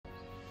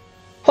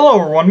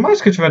Hello everyone, my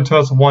name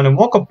is One, and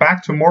welcome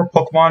back to more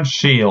Pokemon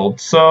Shield.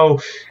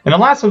 So, in the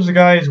last episode,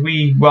 guys,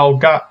 we,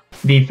 got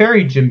the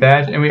Fairy Gym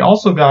badge, and we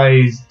also,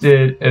 guys,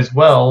 did as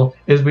well,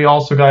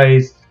 evolved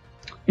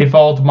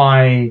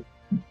my,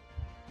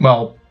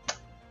 I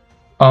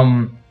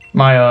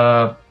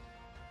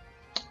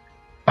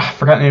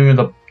forgot the name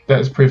of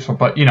that is previous one,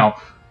 but,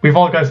 we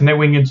evolved, guys,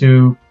 Nightwing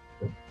into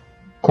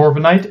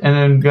Corviknight, and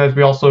then, guys,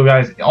 we also,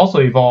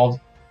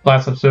 evolved,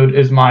 last episode,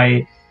 is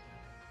my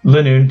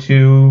Linoon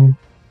to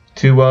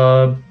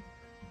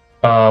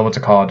what's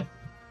it called?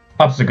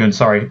 Obstagoon,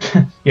 sorry.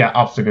 Yeah,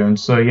 Obstagoon,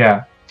 so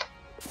yeah.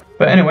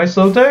 But anyway,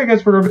 so there,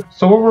 guys, what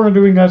we're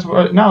doing, guys,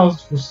 now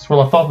is where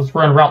I thought was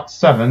we're on Route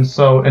 7,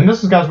 so, and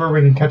this is, guys, where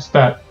we can catch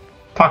that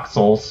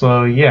TOXEL,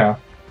 so yeah.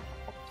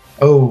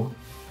 Oh,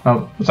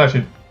 it's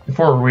actually, I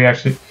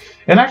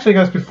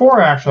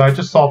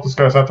just thought this,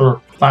 guys,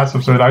 after last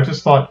episode, I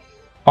just thought,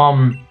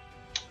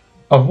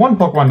 of one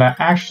Pokemon that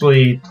I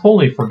actually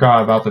totally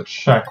forgot about to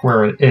check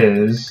where it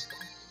is.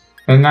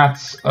 And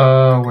that's,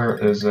 where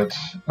is it?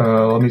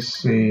 Let me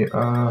see,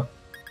 no,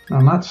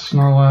 not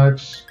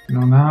Snorlax,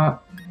 no,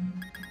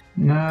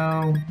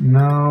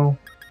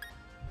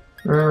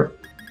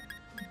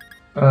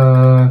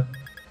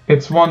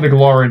 it's one of the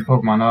Galarian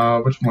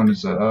Pokemon, which one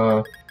is it,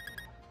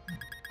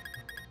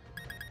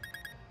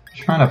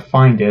 trying to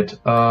find it,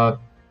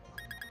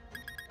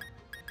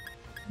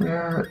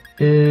 where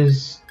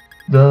is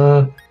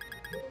the,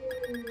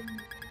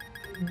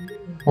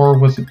 or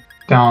was it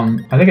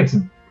down, I think it's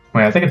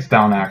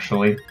down,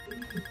 actually.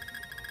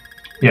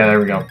 Yeah, there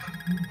we go.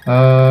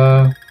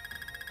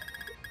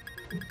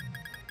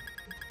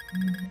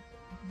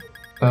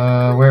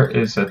 Where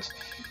is it?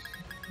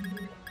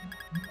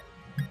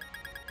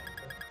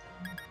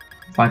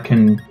 If I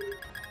can...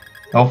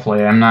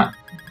 Hopefully, I'm not...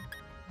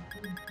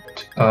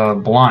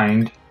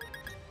 blind.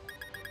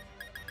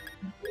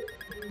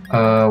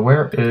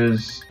 Where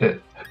is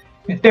it?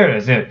 There it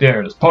is,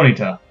 there it is.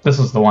 Ponyta. This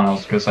is the one I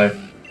was gonna say.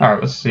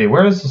 Alright, let's see.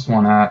 Where is this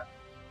one at?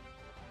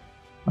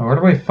 Where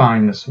do I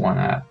find this one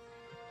at?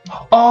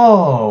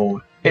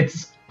 Oh,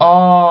 it's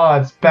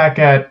back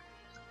at,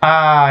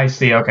 I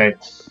see, okay.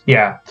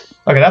 Yeah.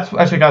 Okay, that's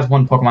actually, guys,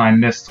 one Pokemon I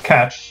missed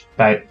catch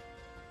that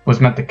was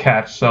meant to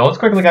catch. So let's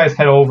quickly, guys,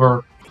 head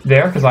over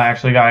there, because I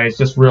actually, guys,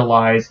 just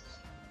realized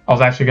I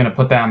was actually going to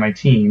put that on my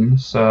team.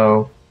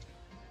 So,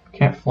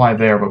 can't fly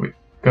there, but we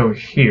go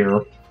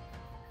here.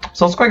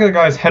 So let's quickly,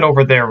 guys, head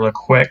over there real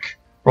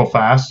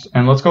fast,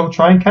 and let's go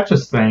try and catch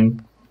this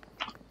thing.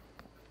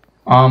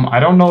 I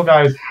don't know,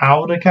 guys,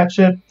 how to catch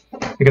it,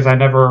 because I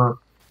never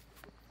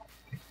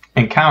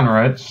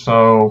encounter it,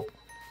 so,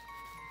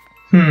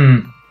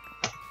 I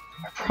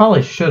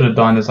probably should have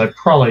done this. I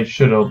probably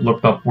should have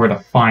looked up where to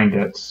find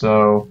it,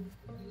 so,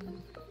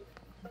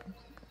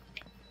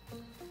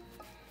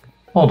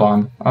 hold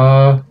on,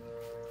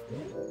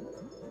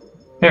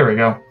 here we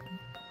go.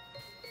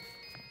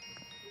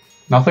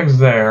 Nothing's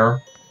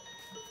there.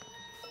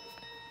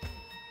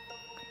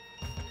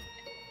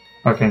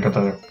 I can't get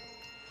there.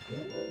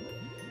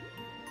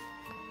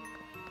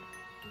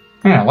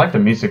 Yeah, I like the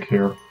music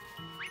here.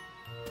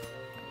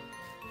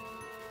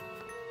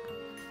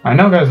 I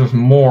know, guys, there's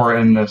more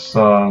in this,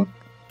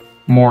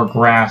 more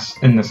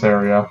grass in this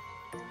area.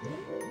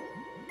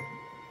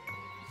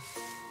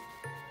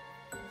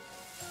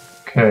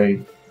 Okay.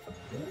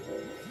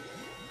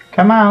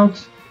 Come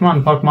out! Come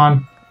on,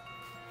 Pokemon.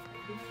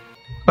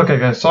 Okay,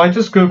 guys, so I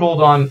just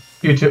googled on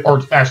YouTube,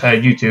 or actually I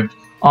YouTube,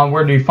 on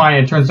where do you find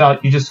it. It turns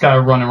out you just gotta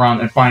run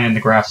around and find it in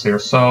the grass here,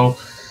 so...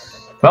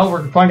 Well,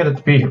 we're probably going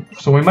to be here,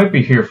 so we might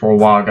be here for a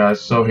while,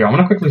 guys. So here, I'm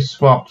going to quickly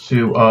swap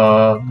to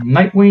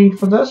Nightwing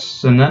for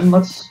this, and then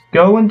let's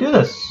go and do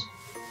this.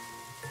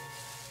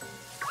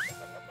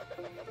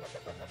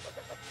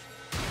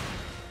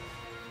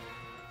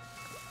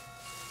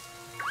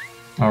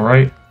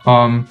 Alright,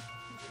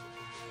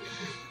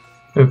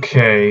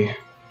 okay.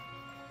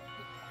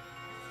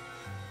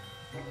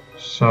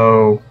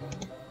 So,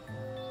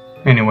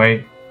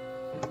 anyway.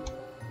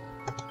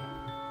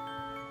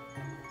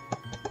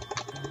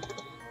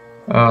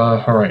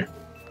 Alright.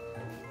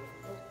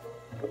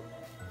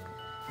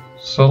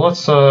 So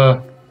let's,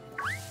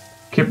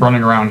 keep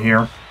running around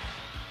here.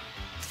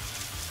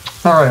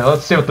 Alright,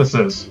 let's see what this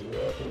is.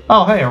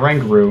 Oh, hey, a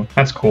Rangaroo.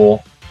 That's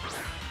cool.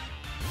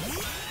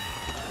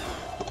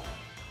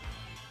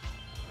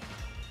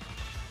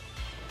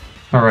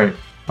 Alright,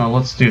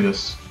 let's do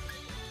this.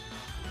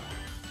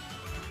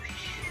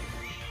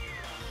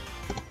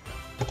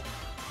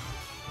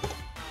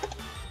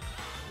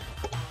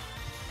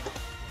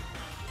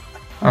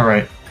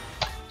 Alright.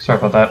 Sorry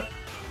about that.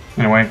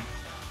 Anyway.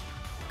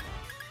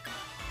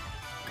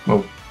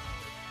 Whoa.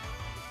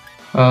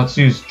 Let's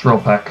use Drill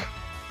Peck.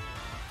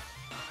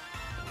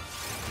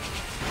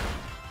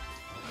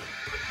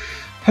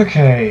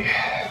 Okay.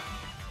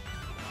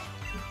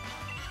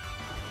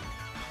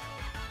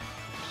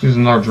 Let's use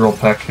another Drill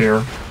Peck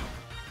here.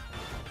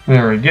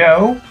 There we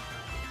go.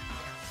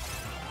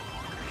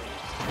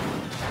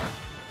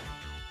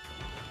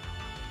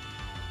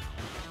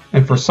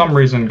 And for some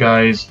reason,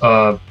 guys,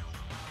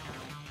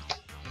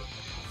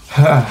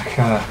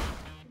 Gotta...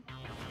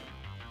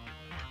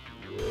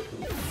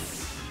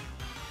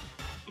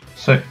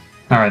 So,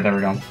 alright, there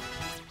we go.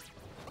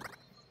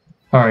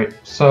 Alright,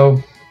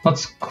 so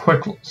let's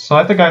quickly... So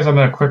I think, guys, I'm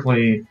gonna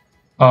quickly...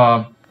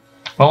 well,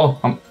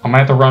 I might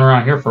have to run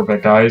around here for a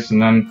bit, guys,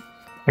 and then...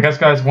 I guess,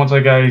 guys, once I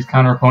guys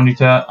counter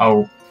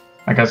PONYTA,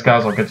 I guess,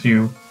 guys, I'll get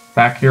you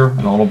back here in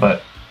a little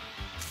bit.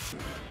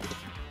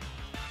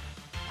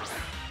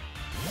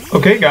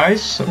 Okay,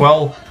 guys,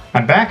 well,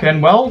 I'm back,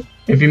 and, well,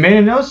 if you made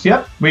a notice,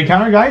 yep, we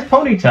counter, guys,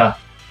 PONYTA.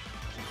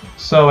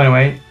 So,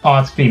 anyway, oh,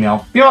 it's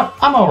female. You know what,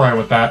 I'm alright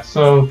with that,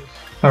 so...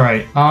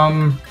 Alright,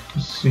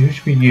 let's see, who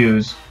should we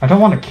use? I don't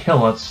want to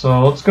kill it,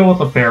 so let's go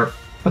with a bear.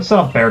 Let's set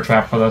up bear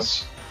trap for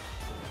this.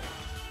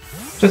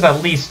 Just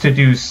at least to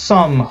do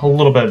a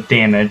little bit of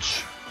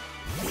damage.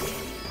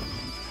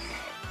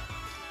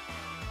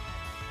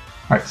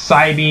 Alright,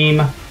 Psybeam.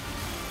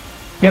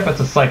 Yep, it's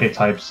a psychic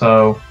type,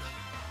 so...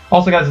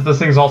 Also, guys, this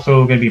thing's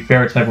also going to be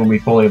fairy type when we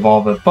fully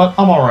evolve it, but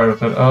I'm alright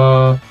with it.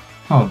 Oh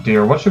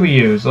dear, what should we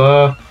use?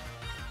 Let's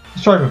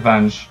try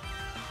Revenge.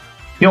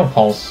 Heal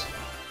Pulse.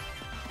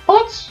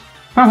 What?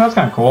 Oh, that's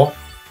kind of cool.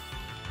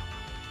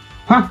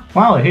 Huh,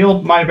 wow, it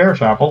healed my bear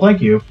trap. Well,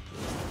 thank you.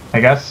 I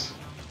guess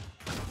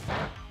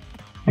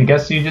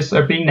you just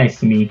are being nice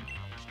to me.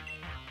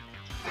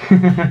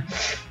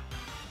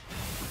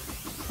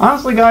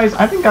 Honestly, guys,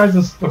 I think, guys,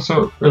 this looks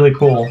really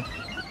cool.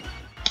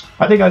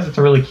 I think, guys, it's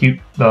really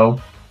cute,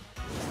 though.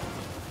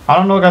 I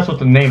don't know, guys, what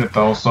to name it,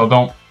 though, so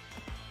don't...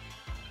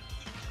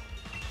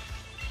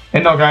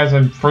 And no, guys,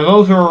 and for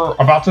those who are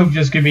about to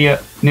just give me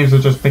names, are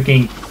just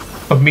thinking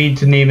of me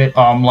to name it,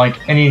 like,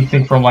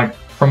 anything from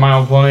my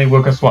own planning,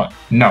 well, guess what?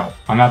 No,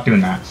 I'm not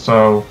doing that,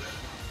 so...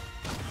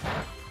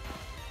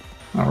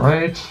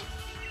 Alright.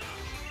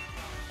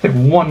 I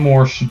think one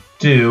more should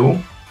do.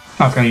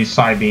 I was gonna use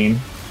Psybeam.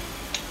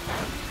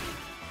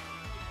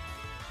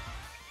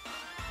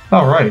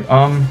 Alright,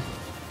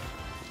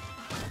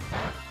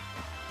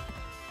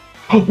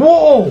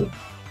 Whoa!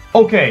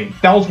 Okay,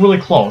 that was really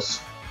close.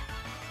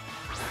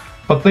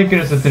 But thank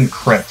goodness it didn't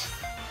crit.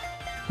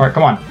 Alright,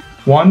 come on.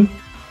 1,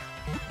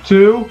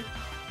 2,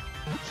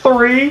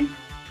 3.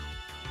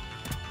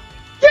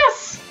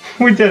 Yes!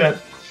 We did it.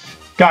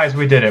 Guys,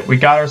 we did it. We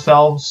got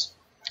ourselves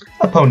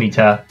a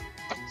PONYTA.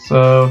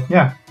 So,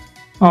 yeah.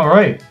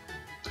 Alright.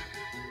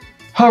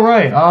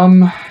 Alright,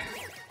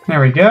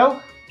 there we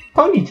go.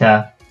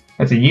 PONYTA.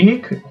 It's a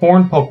unique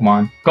horned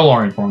Pokemon,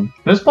 Galarian form.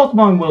 This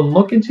Pokemon will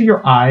look into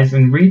your eyes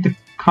and read the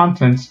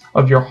contents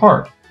of your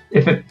heart.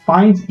 If it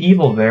finds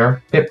evil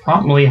there, it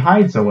promptly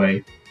hides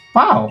away.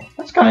 Wow,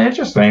 that's kind of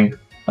interesting.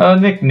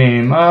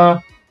 Nickname,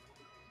 I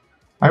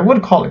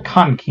would call it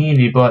Cotton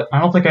Candy, but I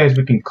don't think, guys,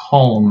 we can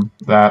call him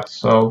that.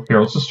 So, here,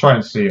 let's just try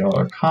and see.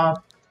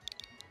 Cotton...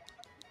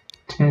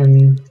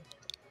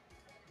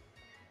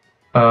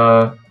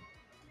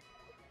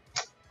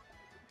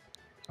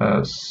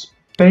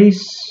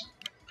 Space...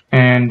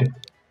 and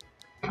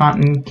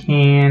Cotton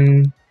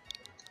Can...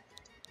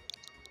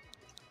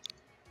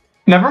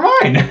 Never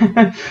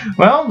mind!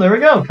 Well, there we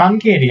go, Cotton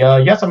Candy.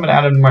 Yes, I'm gonna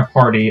add it in my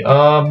party.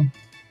 Well,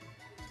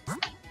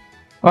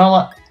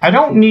 I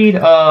don't need,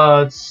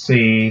 let's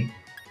see...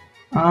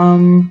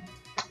 I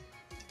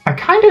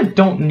kinda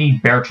don't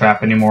need Bear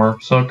Trap anymore,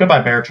 so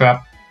goodbye, Bear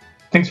Trap.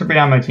 Thanks for being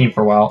on my team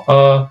for a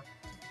while.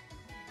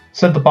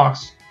 Send the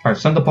box... Alright,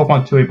 send the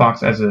Pokemon to a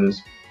box as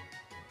is.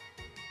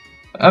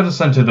 I'll just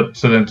send it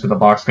to the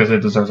box because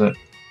it deserves it.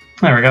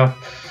 There we go.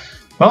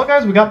 Well,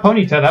 guys, we got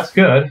PONYTA. That's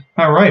good.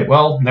 All right.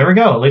 Well, there we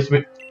go. At least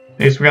we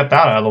got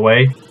that out of the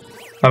way.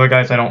 That way,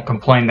 guys, I don't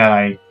complain that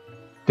I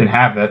didn't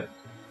have it.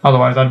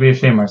 Otherwise, I'd be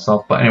ashamed of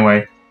myself. But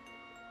anyway.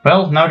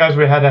 Well, now, guys,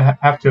 we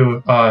have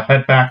to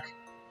head back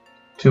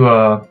to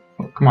oh,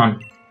 come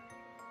on.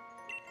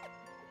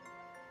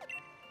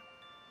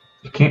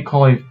 You can't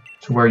call it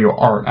to where you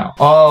are now.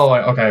 Oh,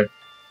 okay.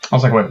 I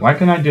was like, wait, why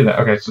can I do that?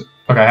 Okay, so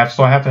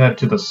I have to head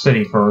to the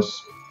city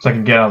first, so I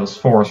can get out of this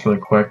forest really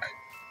quick.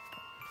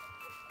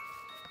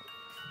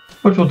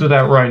 Which we'll do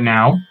that right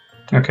now.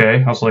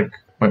 Okay, I was like,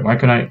 wait, why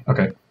can I?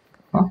 Okay.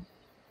 Huh?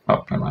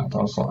 Oh, never mind. I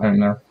was in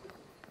there.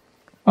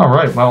 All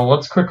right, well,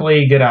 let's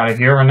quickly get out of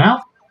here right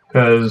now,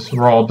 because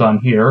we're all done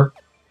here.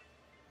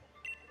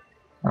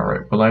 All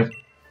right, well,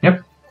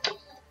 yep.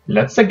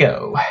 Let's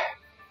go.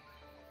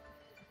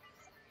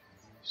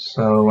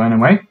 So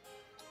anyway.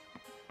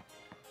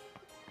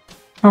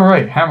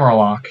 Alright,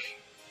 Hammerlock.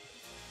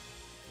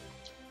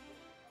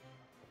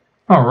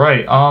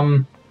 Alright,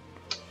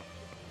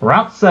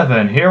 Route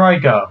 7, here I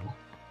go.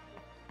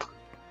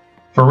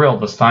 For real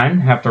this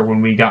time, after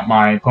when we got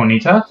my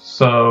PONYTA,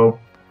 so...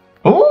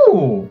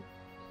 Ooh!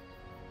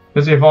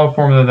 This is the evolved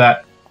form of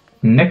that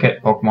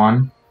Nickit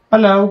Pokemon.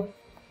 Hello!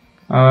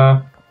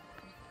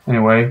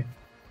 Anyway.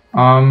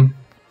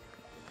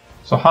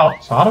 So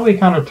how do we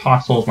counter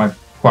TOXEL is my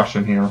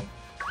question here.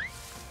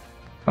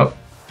 Oh.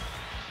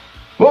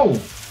 Whoa!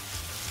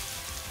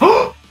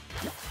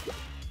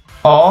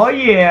 Oh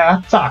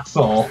yeah,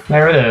 TOXEL.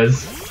 There it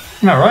is.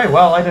 Alright,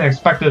 well, I didn't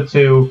expect it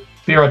to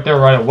be right there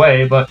right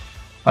away, but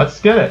let's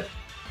get it.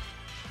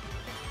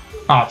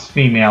 Oh, it's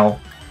female.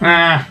 You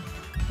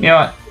know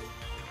what?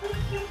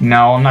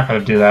 No, I'm not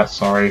gonna do that,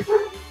 sorry.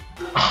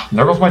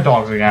 There goes my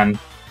dogs again.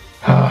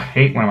 I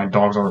hate when my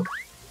dogs are...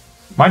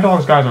 My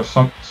dogs, guys,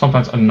 are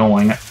sometimes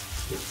annoying.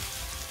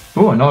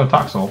 Ooh, another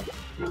TOXEL.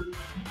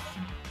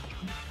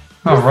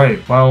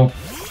 Alright, well...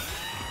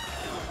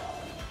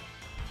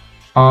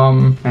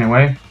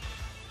 Anyway.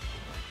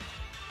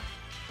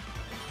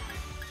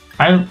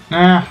 I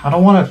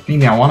don't want it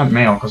female, I want it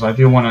male, because I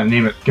do want to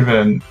name it, give it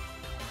an...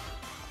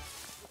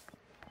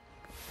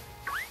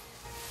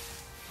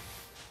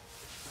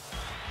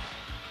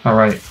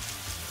 Alright.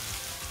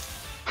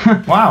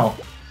 Wow.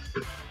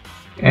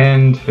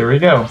 And here we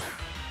go.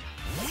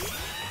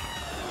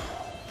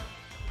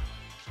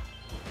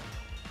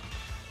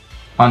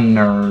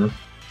 Unnerve.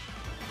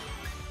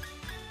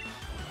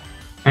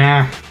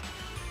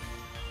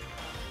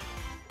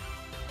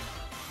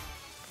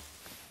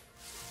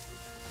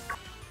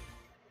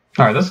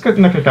 Alright, this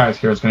naked guy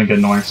here is going to get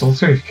annoying, so let's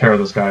take care of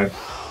this guy.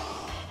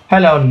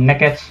 Hello,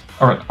 naked.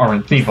 Or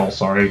Thievul,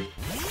 sorry.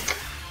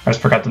 I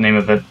just forgot the name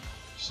of it.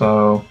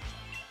 So...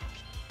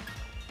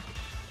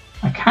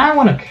 I kind of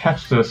want to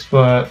catch this,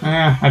 but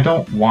I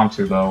don't want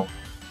to, though.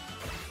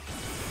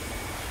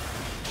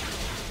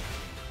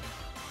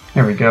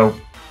 There we go.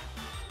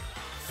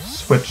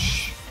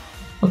 Switch.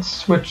 Let's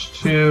switch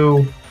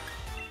to...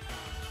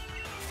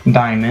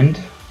 Diamond.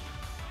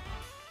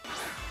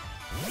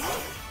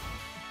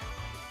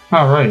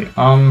 Alright,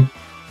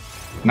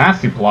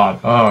 nasty plot.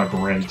 Oh,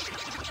 great.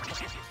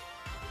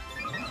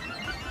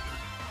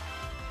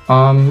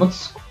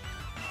 Let's...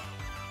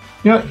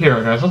 You know what,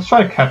 here, guys, let's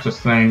try to catch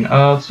this thing.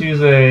 Let's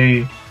use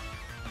a...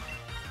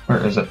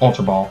 Where is it?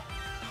 Ultra Ball.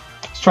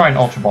 Let's try an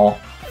Ultra Ball.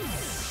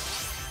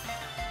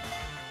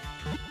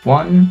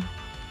 1,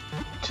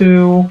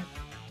 2,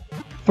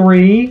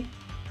 3...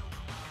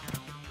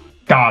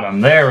 Got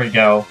him, there we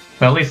go.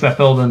 At least that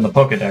filled in the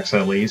Pokédex,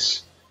 at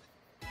least.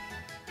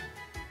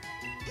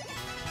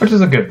 Which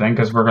is a good thing,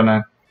 because we're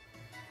gonna...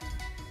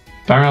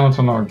 Diamond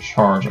on our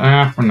charge. No,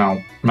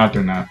 I'm not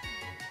doing that.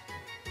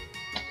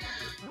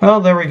 Well,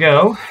 there we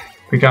go.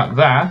 We got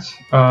that.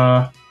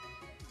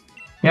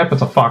 Yep,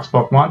 it's a Fox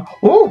Pokemon.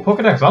 Ooh,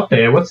 Pokédex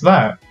updated. What's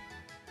that?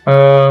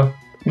 I'm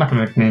not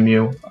gonna nickname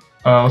you.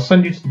 I'll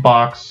send you to the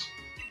box.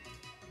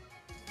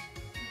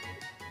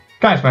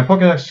 Guys, my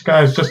Pokédex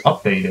guys just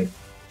updated.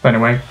 But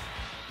anyway,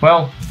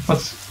 well,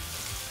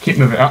 let's keep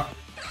moving up.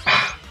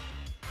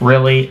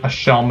 Really? A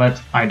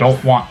Shelmet? I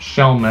don't want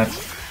Shelmet.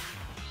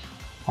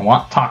 I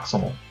want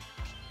TOXEL.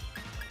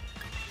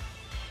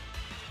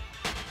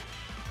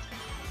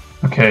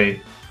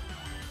 Okay.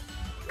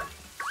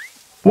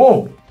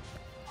 Whoa!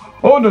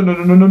 Oh no no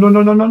no no no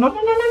no no no no no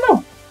no no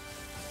no!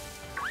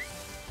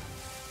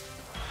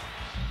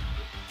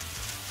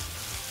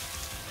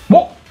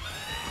 Whoa!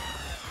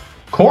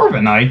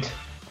 Corviknight?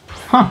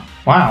 Huh,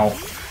 wow.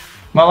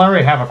 Well, I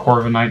already have a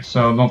Corviknight,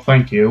 so no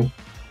thank you.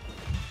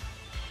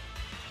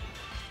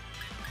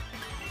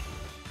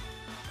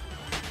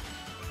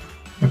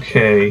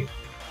 Okay.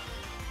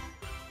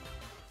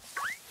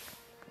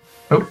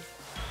 Oh.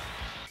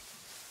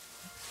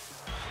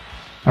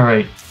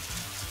 Alright.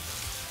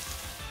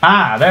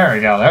 Ah, there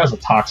we go. There's a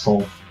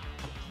TOXEL.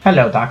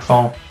 Hello,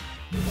 TOXEL.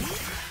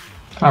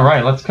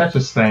 Alright, let's catch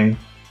this thing.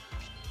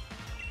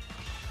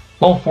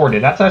 Level 40.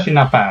 That's actually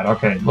not bad.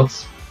 Okay,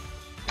 let's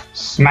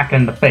smack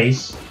in the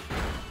face.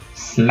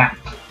 Slap.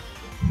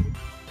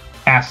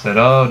 Acid.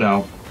 Oh,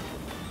 no.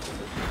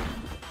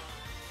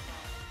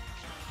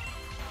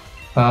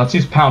 Let's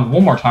use Pound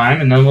one more time,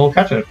 and then we'll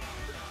catch it.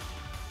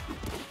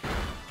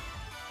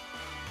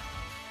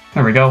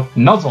 There we go.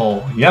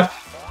 Nuzzle. Yep.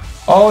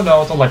 Oh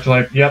no, it's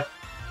Electrolyte. Yep.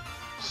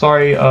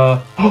 Sorry,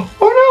 Oh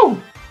no!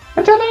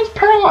 Antenna's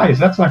paralyzed!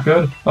 That's not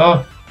good.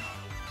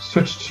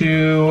 Switch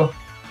to...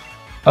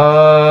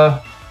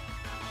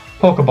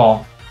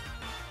 Pokeball.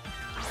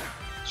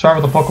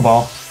 Start with the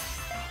Pokeball.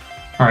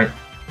 Alright.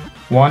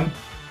 1,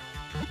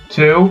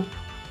 2,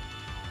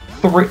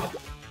 3...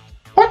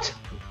 What?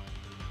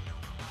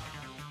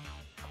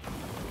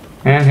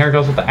 And here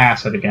goes with the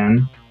acid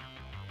again.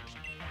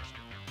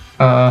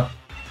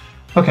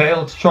 Okay,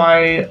 let's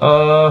try,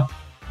 a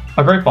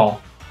Great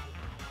Ball.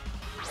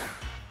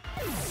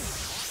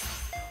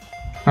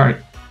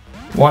 Alright.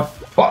 What?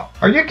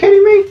 Are you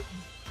kidding me?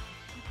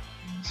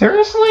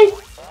 Seriously?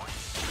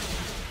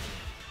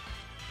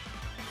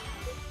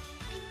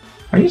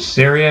 Are you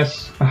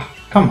serious? Ugh,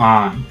 come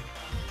on.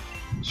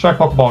 Let's try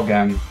Pokeball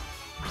again.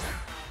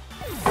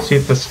 See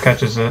if this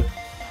catches it.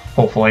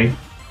 Hopefully.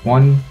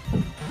 1,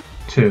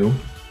 2,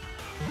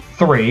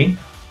 3.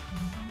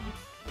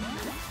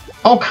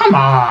 Oh, come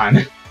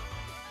on!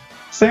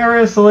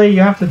 Seriously? You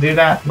have to do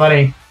that,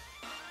 buddy?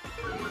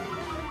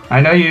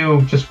 I know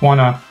you just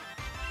wanna...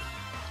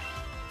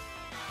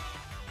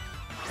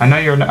 I know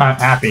you're not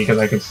happy because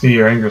I can see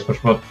your anger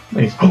switch, but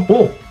please.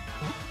 Oh!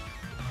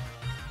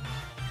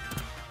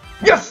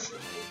 Yes!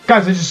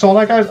 Guys, did you saw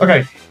that, guys?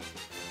 Okay.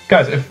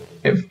 Guys,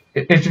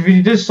 if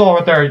you just saw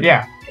it there,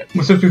 yeah.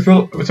 When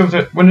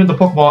it went into the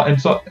Pokeball and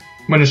so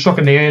when it struck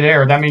in the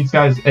air, that means,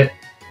 guys, it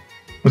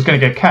was gonna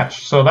get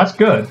catch. So that's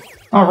good.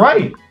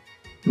 Alright!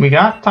 We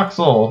got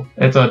TOXEL.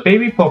 It's a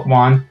baby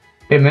Pokemon.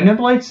 It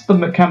manipulates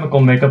the chemical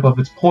makeup of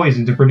its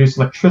poison to produce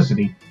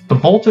electricity. The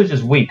voltage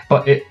is weak,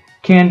 but it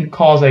can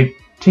cause a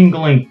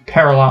tingling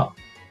paralysis.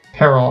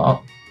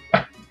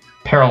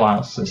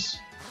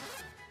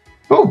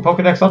 Oh,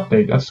 Pokedex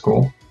update. That's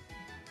cool.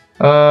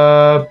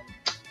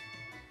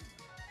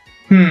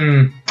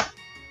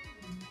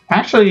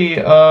 Actually,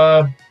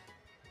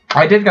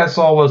 I did guys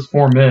saw what his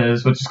form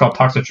is, which is called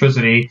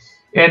Toxicity.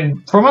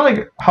 And from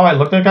how I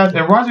looked at it, guys,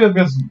 it reminds me of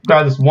this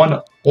one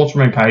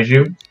Ultraman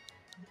Kaiju.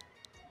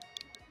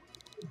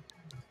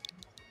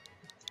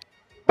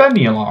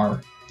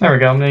 Bemular. There we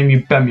go, I'm naming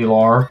you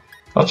Bemular.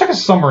 Let's check a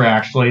summary,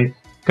 actually.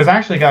 Because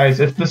actually, guys,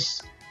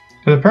 because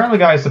apparently,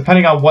 guys,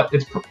 depending on what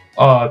its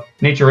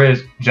nature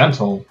is,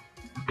 gentle.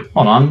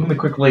 Hold on, let me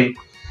quickly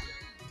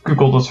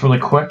Google this really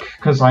quick,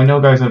 because I know,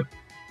 guys, that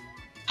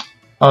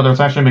there's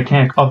actually a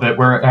mechanic of it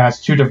where it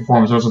has two different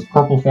forms. There's this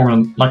purple form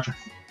and electric,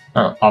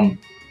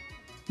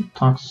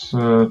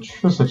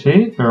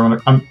 toxicity.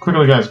 I'm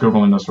quickly, guys,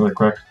 Googling this really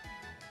quick.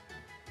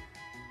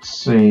 Let's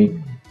see.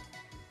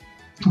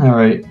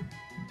 Alright.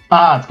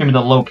 Ah, it's gonna be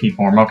the low-key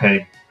form,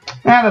 okay.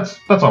 Yeah,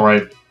 that's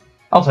alright.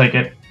 I'll take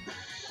it.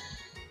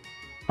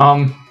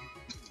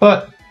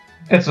 But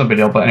it's no big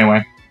deal, but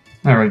anyway.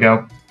 There we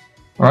go.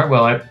 Alright,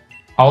 well,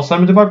 I'll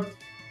send him to my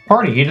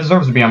party. He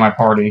deserves to be on my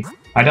party.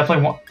 I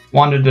definitely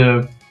wanted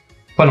to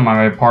put him on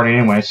my party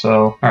anyway,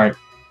 so, alright.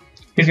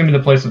 He's gonna be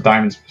the place of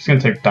Diamond's. He's gonna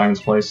take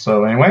Diamond's place,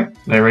 so anyway,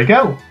 there we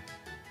go.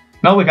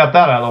 Now we got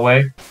that out of the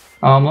way.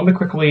 Let me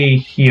quickly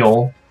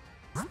heal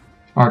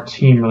our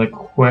team really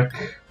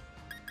quick.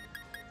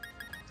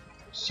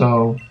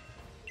 So,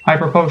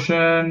 Hyper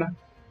Potion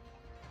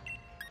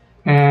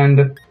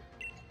and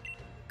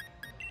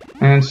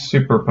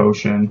Super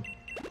Potion.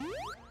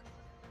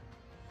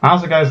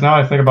 Honestly, guys, now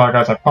I think about it,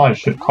 guys, I probably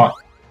should have caught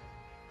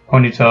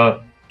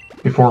Ponyta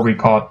before we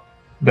caught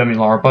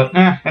Bemular, but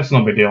it's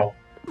no big deal.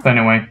 But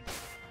anyway,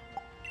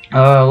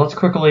 let's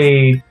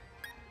quickly,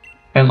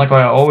 and like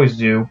I always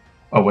do.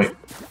 Oh wait,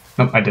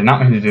 nope, I did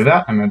not mean to do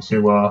that. I meant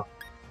to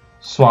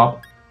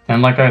swap,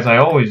 and like guys, I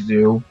always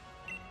do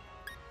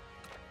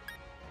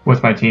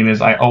with my team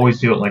is I always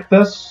do it like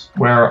this,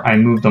 where I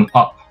move them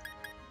up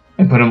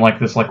and put them like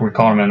this, like we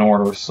call them in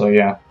order. So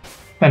yeah.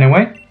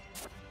 Anyway,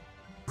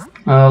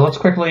 let's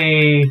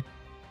quickly.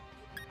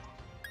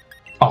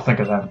 I'll think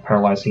I have a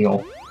paralyzed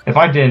heal. If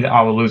I did,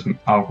 I would lose.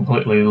 I'll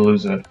completely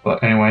lose it.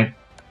 But anyway.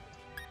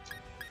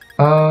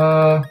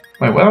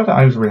 Wait, what are the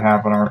items we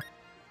have on our?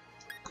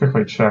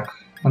 Quickly check.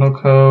 Metal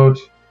coat.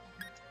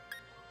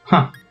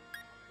 Huh.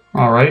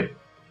 All right.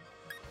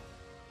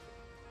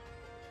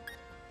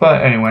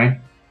 But anyway.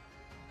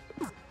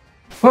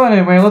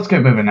 Let's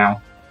get moving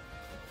now.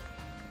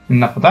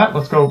 Enough of that.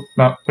 Let's go.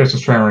 There's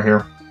this trainer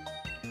here.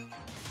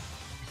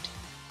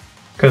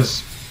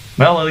 Because,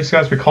 well, at least,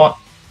 guys, we caught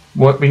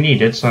what we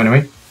needed. So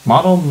anyway,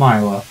 Model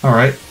Mila. All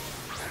right.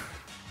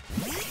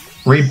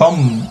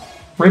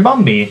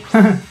 Rebumby.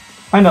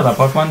 I know that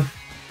Pokemon.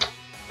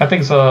 That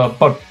thing's a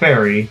Bug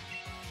Fairy.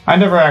 I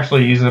never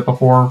actually used it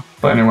before,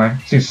 but anyway,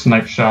 let's use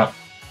Snipe Shot.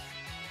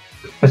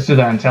 Let's do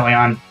that,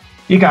 Inteleon.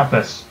 You got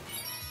this.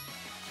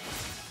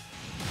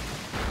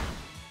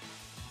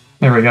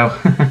 There we go.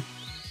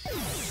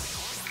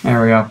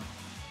 There we go.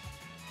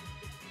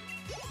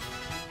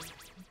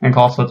 And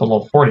also it's a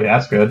level 40,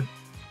 that's good.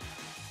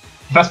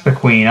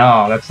 Vespiquen,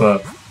 oh, that's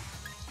a...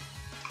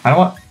 I don't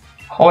want...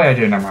 Oh wait, I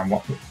do, never mind.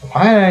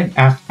 Why did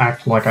I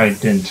act like I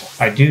didn't?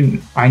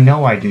 I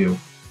know I do.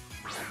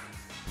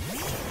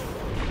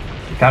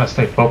 Gotta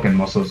stay focused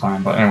most of the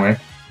time, but anyway.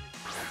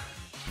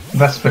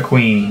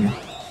 Vespiquen.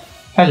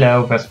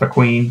 Hello,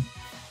 Vespiquen.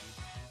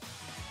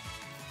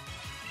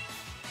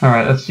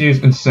 Alright, let's use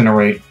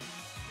Incinerate.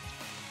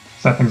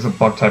 That thing's a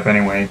bug type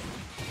anyway.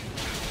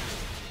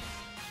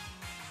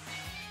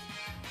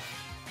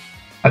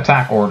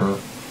 Attack order.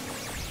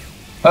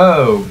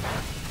 Oh!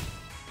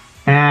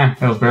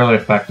 It was barely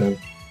effective.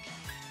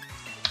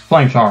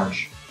 Flame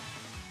charge.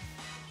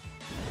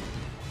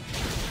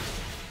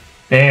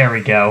 There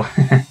we go.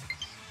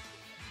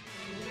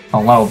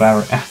 Oh, low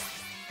battery.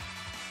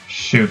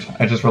 Shoot,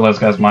 I just realized,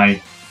 guys, my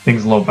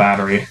thing's low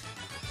battery.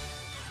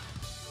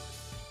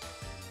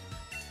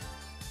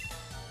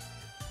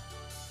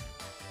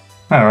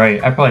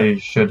 Alright, I probably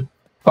should...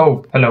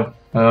 Oh, hello.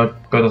 Go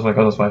this way,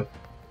 go this way.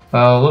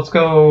 Let's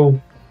go...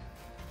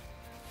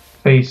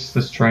 face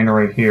this trainer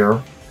right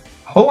here.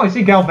 Oh, I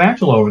see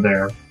Galvantula over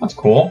there. That's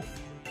cool.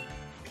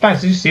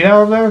 Guys, did you see that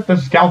over there?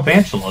 There's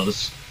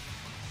Galvantulas.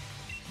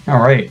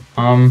 Alright,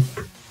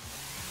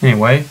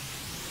 anyway.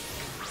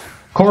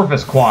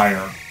 Corvus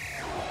Choir.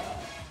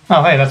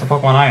 Oh, hey, that's a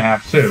Pokemon I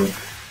have, too.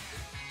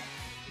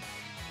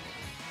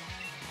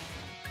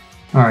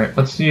 Alright,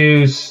 let's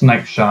use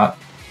Snipe Shot.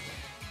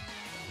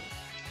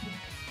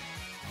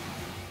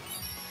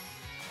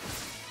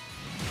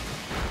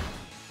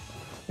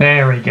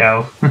 There we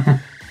go.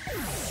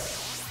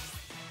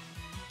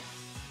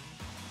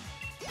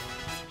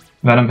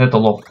 Venom hit the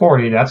level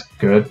 40, that's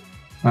good.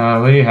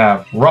 What do you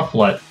have?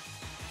 Rufflet.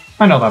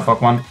 I know that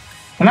Pokemon.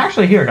 And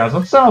actually, here, guys,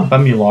 let's set up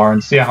Bemular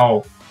and see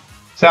how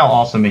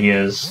awesome he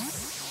is.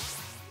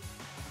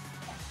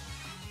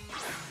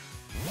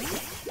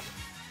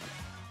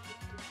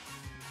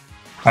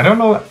 I don't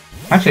know.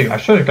 Actually, I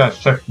should have guys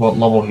checked what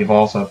level he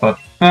evolves at, but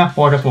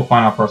well, I guess we'll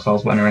find out for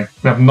ourselves. But anyway,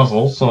 we have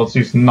Nuzzle, so let's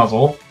use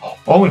Nuzzle.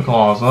 Owen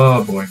Claws,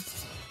 oh boy.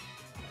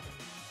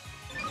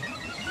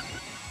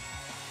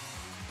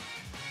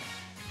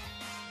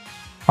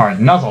 Alright,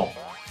 Nuzzle.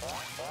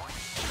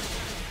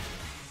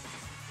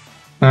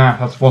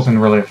 That wasn't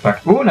really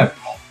effective. Ooh, no.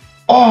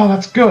 Oh,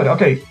 that's good.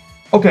 Okay,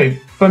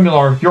 okay,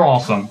 Bemular, you're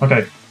awesome.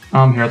 Okay,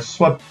 here, let's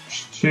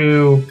switch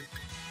to.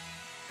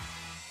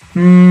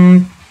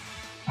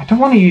 I don't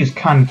want to use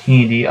Cotton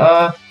Candy.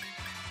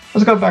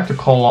 Let's go back to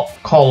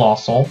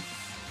Colossal.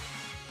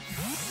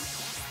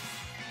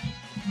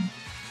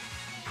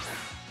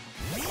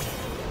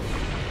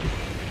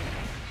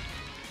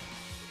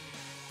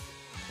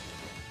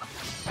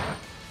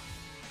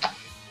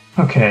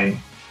 Okay.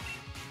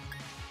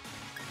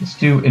 Let's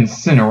do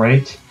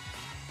Incinerate.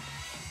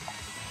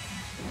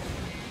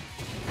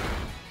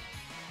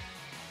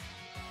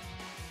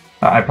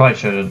 I probably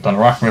should have done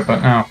Rock Rip,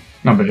 but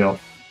no big deal.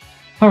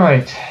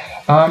 Alright.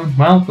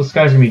 Well, this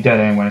guy's gonna be dead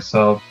anyway,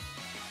 so...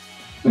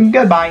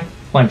 Goodbye.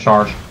 Flame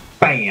Charge.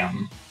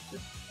 Bam!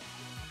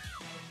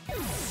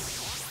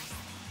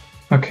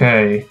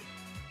 Okay.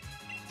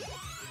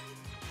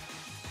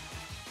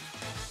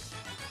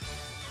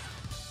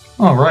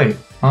 Alright,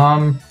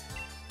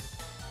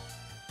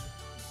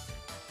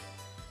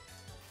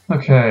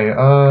 okay,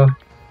 oh,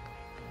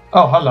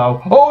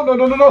 hello. Oh,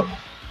 no!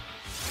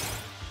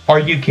 Are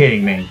you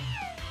kidding me?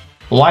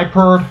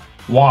 Liepard,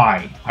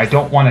 why? I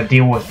don't want to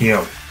deal with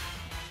you.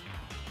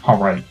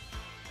 Alright.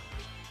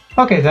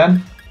 Okay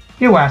then.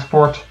 You asked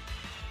for it.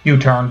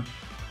 U-turn.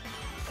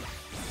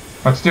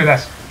 Let's do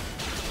this.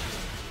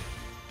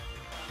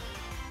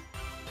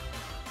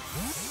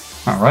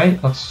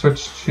 Alright, let's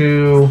switch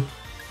to...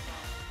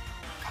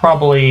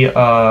 Probably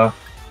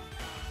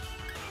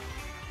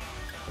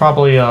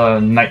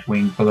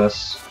Nightwing for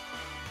this.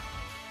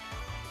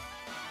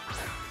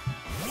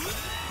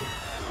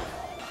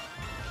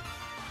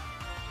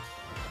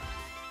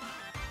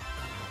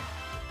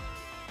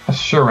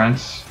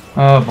 Assurance.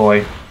 Oh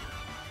boy.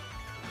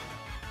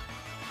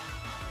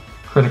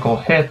 Critical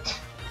hit.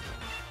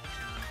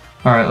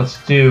 Alright,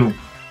 let's do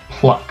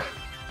Pluck.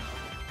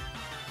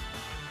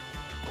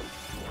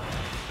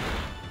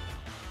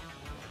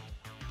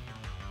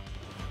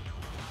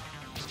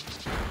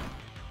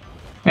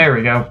 There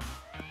we go.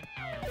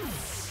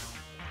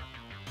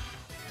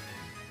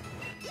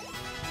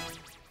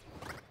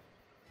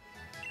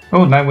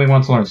 Oh, Nightwing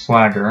wants to learn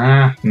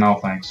Swagger. No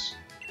thanks.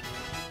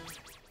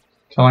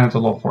 Telling it to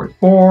level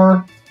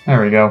 44.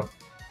 There we go.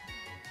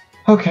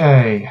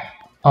 Okay.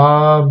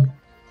 And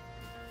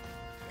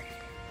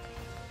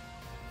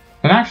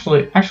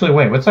actually,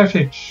 wait. What's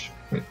actually?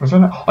 Wait, was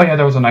there? Oh yeah,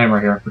 there was an item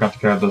right here. I forgot to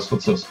grab this.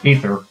 What's this?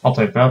 Ether. I'll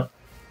take that.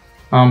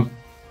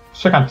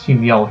 Check out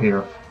Team Yell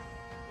here.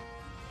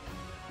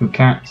 Who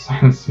can't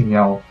silence the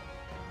Yell?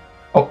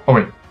 Oh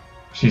wait.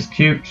 She's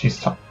cute. She's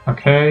tough.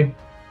 Okay.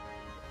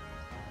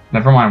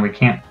 Never mind. We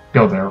can't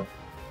go there.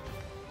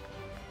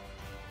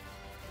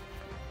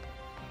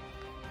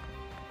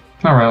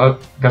 Alright,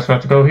 I guess we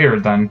have to go here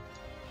then.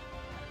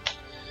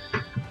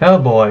 Oh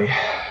boy.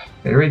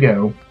 There we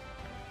go.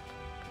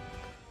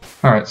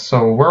 Alright,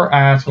 so we're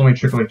at, let me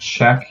quickly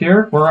check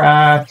here. We're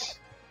at...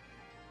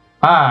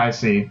 I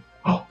see.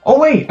 Oh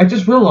wait, I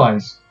just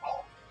realized.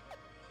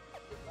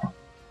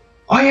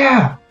 Oh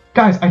yeah!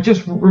 Guys, I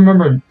just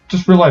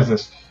realized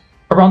this.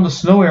 Around the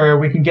snow area,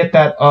 we can get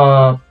that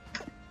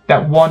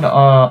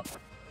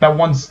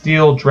one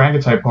steel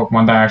dragon type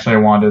Pokemon that actually I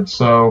wanted,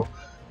 so...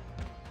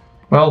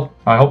 Well,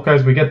 I hope,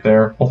 guys, we get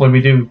there. Hopefully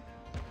we do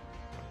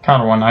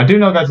counter one. I do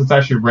know, guys, it's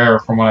actually rare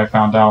from what I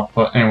found out,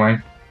 but anyway.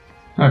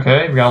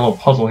 Okay, we got a little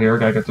puzzle here.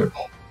 Gotta get through.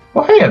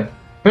 Oh, hey, a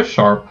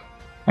Bisharp.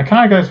 I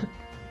kind of, guys...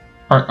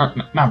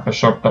 not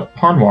Bisharp, but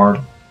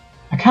Parnward.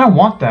 I kind of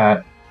want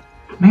that.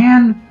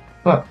 Man,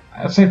 but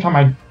at the same time,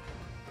 I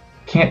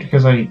can't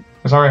because I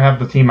already have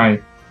the team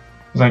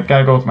because I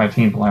gotta go with my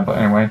team plan, but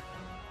anyway.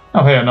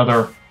 Oh, hey,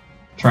 another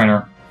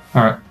trainer.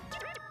 Alright.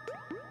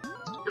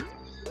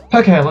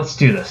 Okay, let's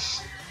do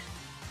this.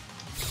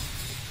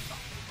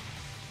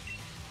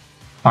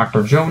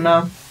 Dr.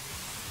 Jonah.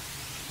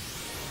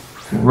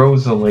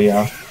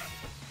 Rosalia,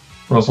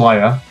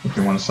 if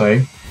you want to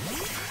say.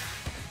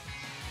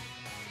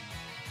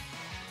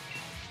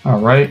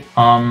 Alright,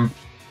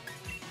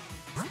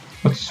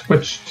 let's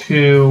switch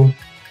to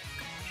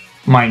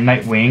my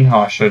Nightwing. Oh,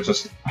 I should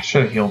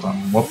have healed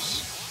him.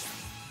 Whoops.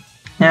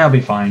 Yeah, I'll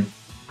be fine.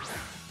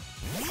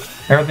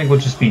 Everything will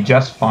just be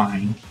just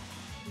fine.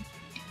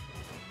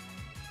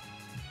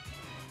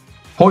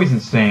 Poison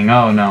Sting,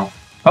 oh no.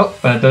 Oh,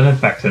 but it doesn't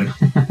affect him.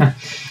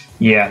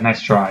 Yeah,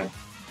 nice try.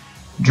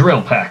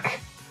 Drill Peck.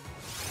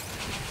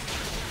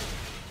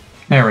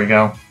 There we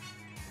go.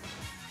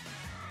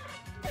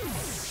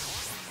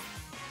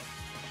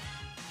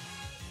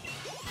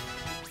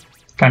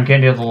 Cotton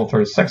Candy is level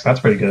 36, that's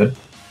pretty good.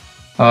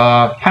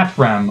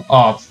 Hatrem.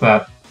 Oh, it's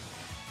that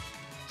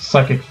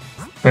psychic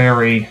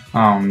fairy.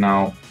 Oh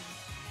no.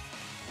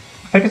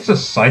 I think it's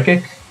just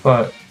psychic,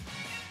 but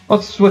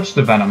let's switch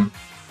to Venom.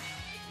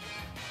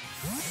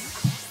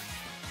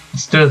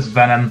 Let's do this,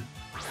 Venom.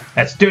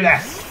 Let's do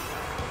this!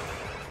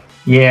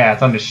 Yeah,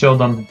 time to show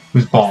them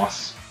who's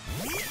boss.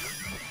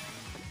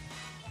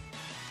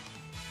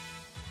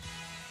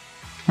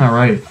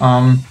 Alright,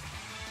 well,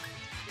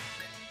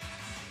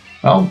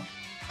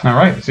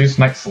 alright, let's use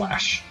Next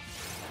Slash.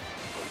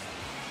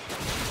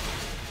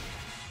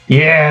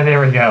 Yeah,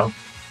 there we go.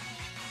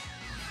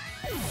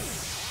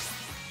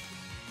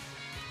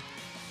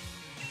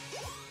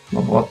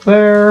 Level up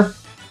there.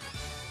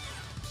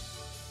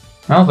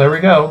 Well, there we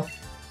go.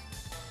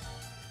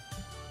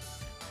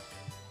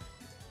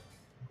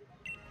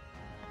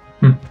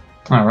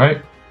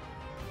 Alright.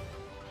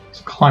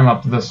 Let's climb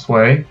up this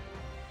way.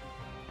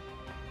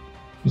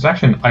 There's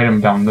actually an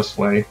item down this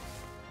way.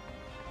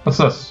 What's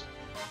this?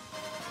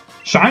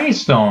 Shiny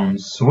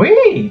stones!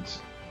 Sweet!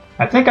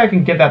 I think I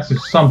can get that to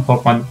some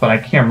Pokemon, but I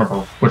can't remember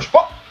which.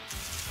 Oh!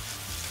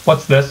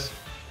 What's this?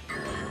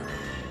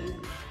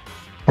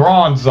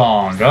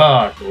 Bronzong!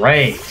 Oh,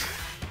 great!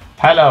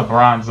 Hello,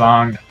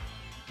 Bronzong.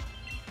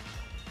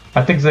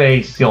 I think it's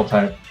a Steel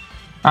type.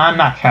 I'm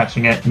not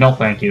catching it. No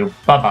thank you.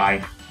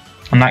 Bye-bye.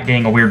 I'm not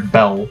getting a weird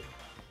bell.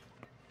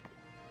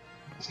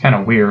 It's kind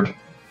of weird.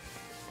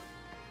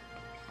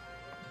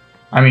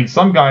 I mean,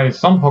 some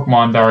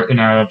Pokemon that are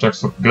inert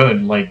objects look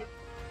good, like,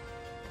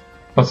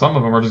 but some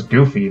of them are just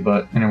goofy,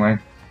 but anyway.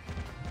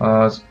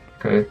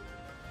 Okay.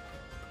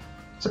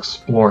 Let's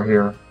explore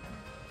here.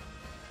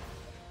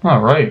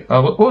 Alright,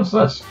 what's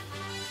this?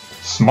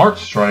 Smart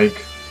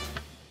Strike?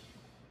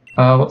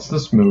 What's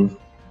this move?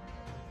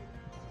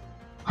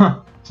 Huh.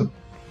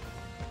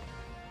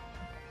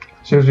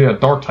 Seems to be a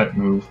dark type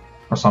move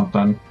or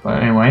something,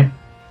 but anyway.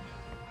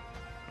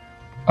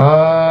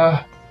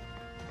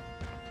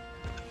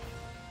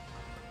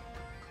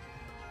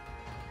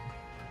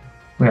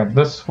 We have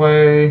this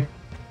way.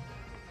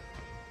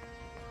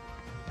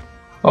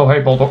 Oh,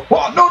 hey, Boulder.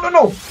 Oh, no, no,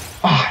 no!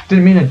 Ah,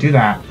 didn't mean to do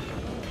that.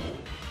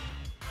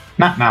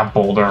 Not now,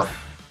 Boulder.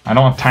 I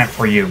don't have time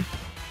for you.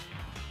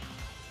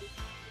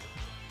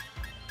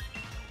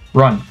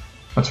 Run.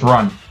 Let's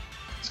run.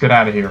 Let's get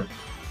out of here.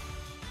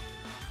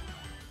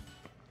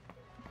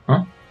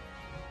 Huh?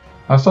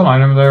 I saw an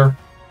item there.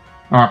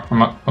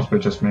 Oh, must be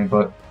just me,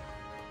 but...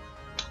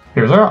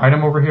 Here, is there an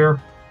item over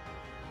here?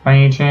 By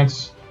any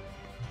chance?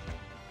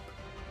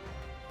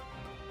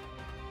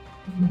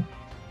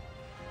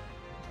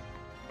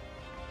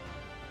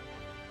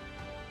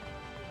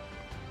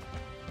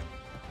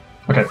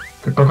 Okay,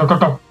 go, go, go, go,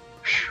 go!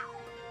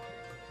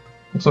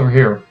 What's over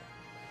here?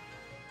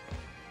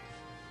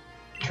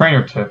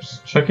 Trainer tips.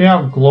 Checking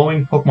out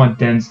glowing Pokemon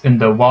dens in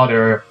the wild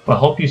area will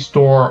help you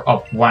store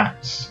up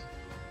wax.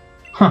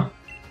 Huh.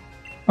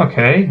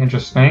 Okay,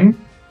 interesting.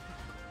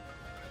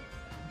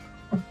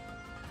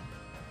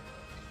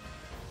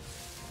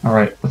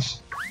 Alright,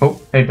 let's...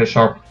 Oh, hey,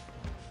 Bisharp.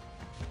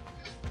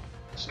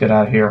 Let's get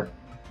out of here.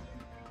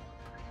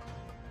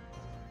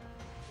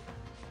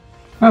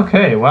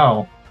 Okay,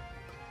 wow.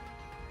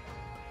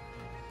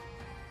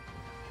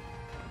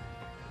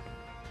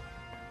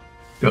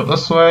 Go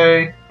this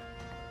way.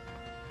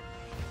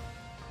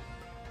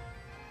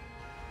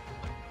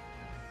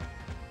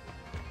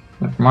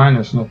 Never mind,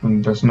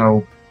 there's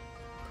no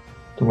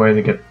the way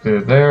to get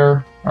through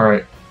there.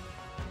 Alright.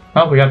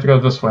 Well, we have to go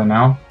this way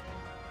now.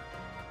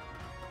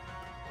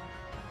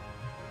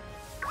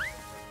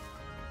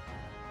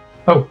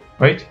 Oh,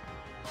 wait.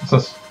 What's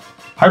this?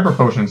 Hyper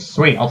potions.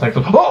 Sweet, I'll take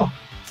those. Oh!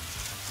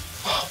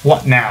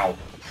 What now?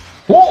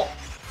 Whoa!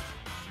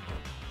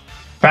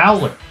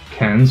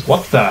 Falcons?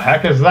 What the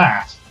heck is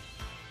that?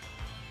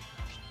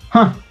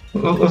 Huh. It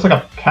looks like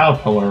a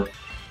caterpillar.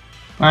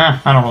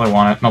 I don't really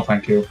want it. No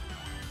thank you.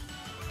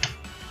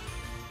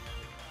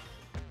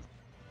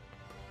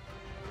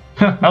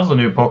 That was a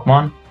new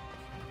Pokemon.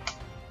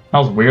 That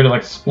was weird. It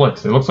like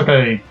splits. It looks like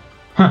a...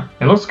 Huh.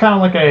 It looks kind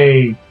of like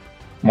a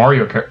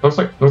Mario character. Looks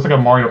like a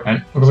Mario...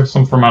 And looks like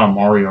some from out of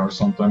Mario or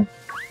something.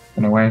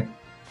 Anyway.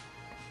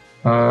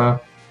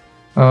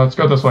 Let's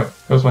go this way.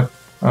 Go this way.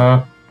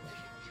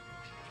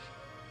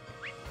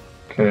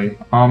 Okay,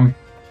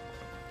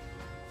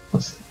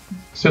 let's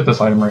see what this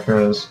item right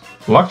here is.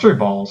 Luxury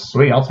balls.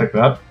 Sweet, I'll take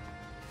that.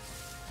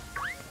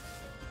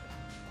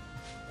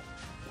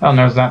 Oh, and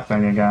there's that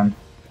thing again.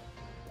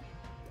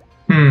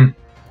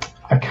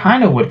 I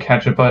kind of would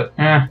catch it, but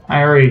I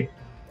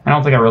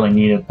don't think I really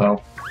need it,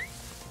 though.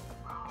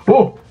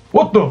 Whoa!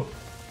 What the?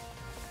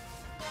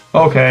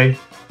 Okay.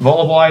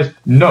 Volatileize?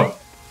 No.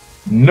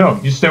 No,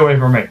 you stay away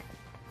from me.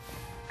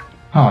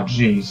 Oh,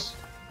 jeez.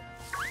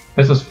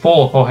 This is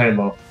full of... Oh,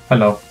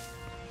 hello.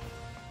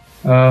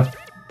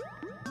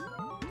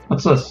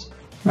 What's this?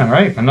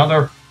 Alright,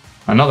 another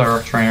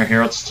trainer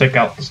here. Let's take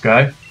out this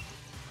guy.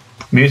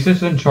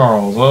 Musician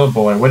Charles. Oh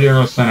boy, what are you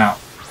gonna send out?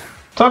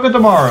 Talk it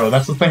tomorrow.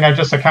 That's the thing I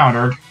just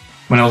encountered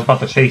when it was about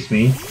to chase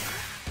me.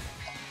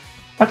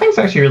 That thing's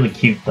actually really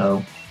cute,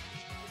 though.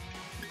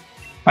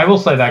 I will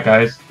say that,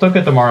 guys.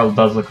 Togedemaru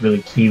does look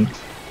really cute.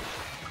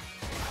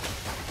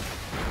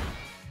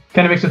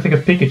 Kind of makes me think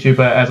of Pikachu,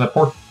 but as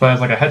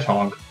like a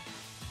hedgehog.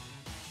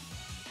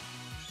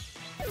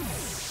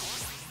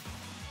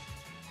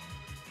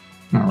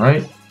 All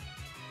right.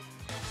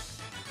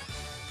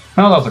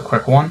 Oh, that was a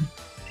quick one.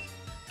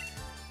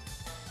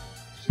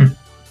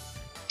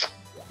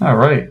 All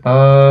right.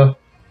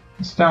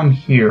 It's down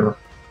here.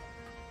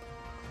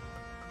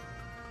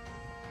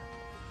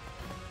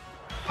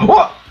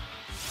 What?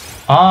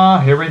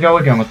 Here we go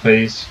again with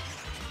these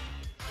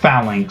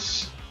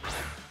phalanx.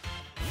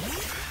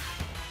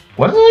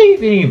 What does it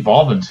even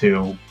evolve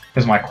into?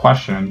 Is my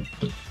question.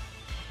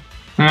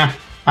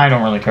 I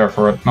don't really care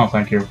for it. No,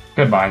 thank you.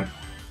 Goodbye.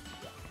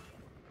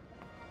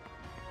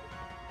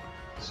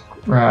 Let's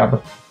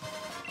grab.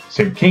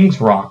 Say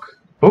King's Rock.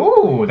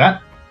 Ooh,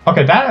 that.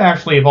 Okay, that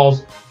actually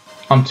evolves.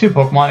 Two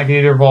Pokemon. It can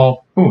either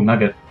evolve. Ooh,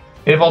 Nugget.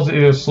 It evolves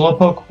either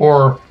Slowpoke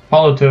or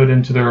Politoed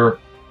into their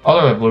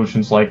other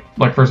evolutions, like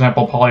for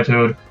example,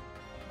 Politoed.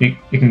 You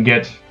can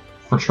get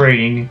for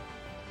trading.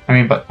 I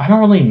mean, but I don't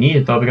really need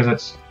it though because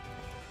it's.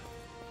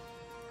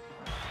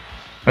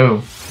 Oh,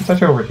 it's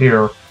actually over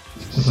here.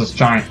 This is this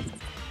giant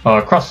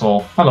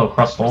Crustle. Hello,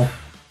 Crustle.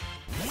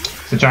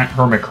 It's a giant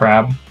hermit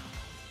crab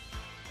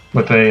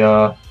with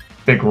a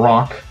big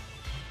rock.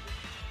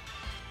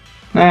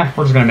 We're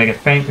just gonna make it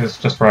faint because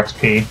it's just for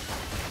XP.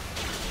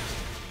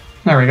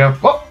 There we go.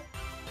 Whoa!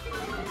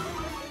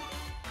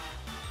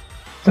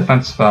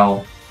 Defense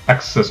fell.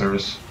 X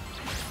scissors.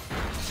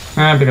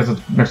 Because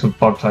it's mixed with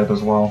bug type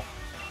as well.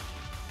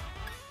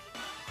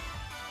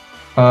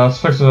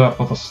 Let's fix it up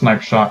with a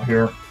snipe shot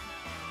here.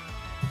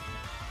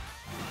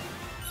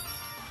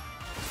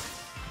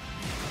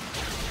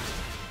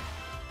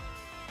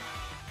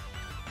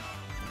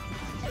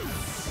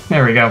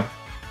 There we go.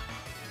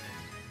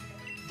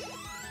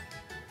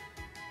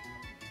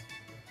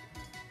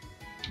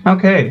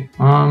 Okay,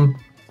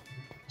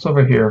 it's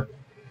over here.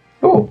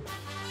 Ooh,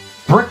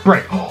 brick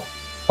break. Oh,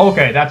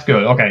 okay, that's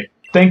good. Okay,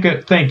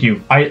 thank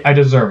you. I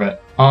deserve it.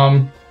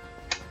 Oh,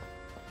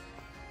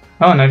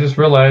 and I just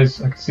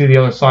realized I can see the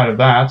other side of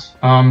that.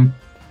 I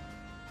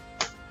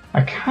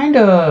kind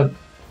of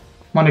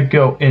want to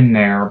go in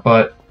there,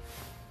 but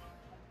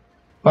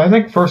I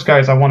think first,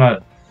 guys, I want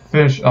to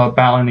finish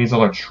battling these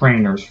other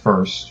trainers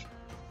first.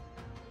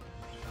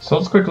 So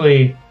let's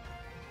quickly.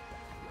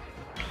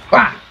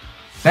 Ah!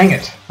 Dang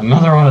it!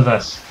 Another one of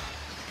this.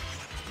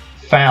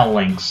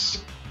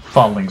 Phalanx,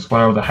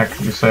 whatever the heck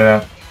you say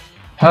that.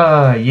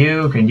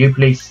 Can you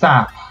please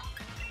stop?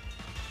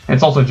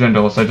 It's also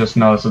genderless, I just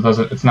noticed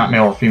it's not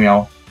male or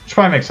female. Which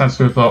probably makes sense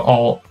with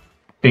all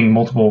being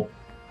multiple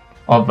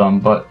of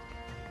them, but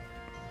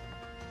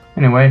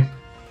anyway.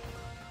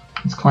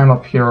 Let's climb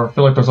up here. I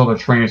feel like there's other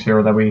trainers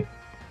here that we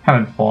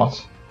haven't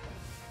fought.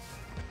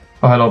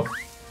 Oh, hello.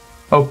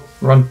 Oh,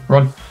 run.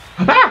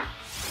 Ah!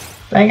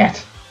 Dang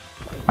it!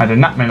 I did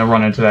not mean to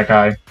run into that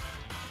guy.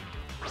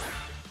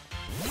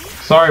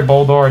 Sorry,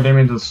 Boldor, I didn't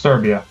mean to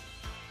disturb you.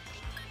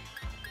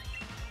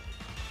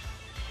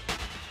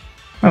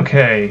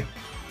 Okay.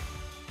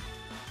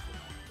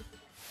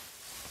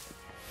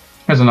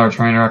 Here's another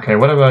trainer. Okay,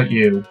 what about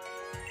you?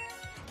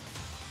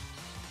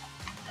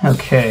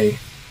 Okay.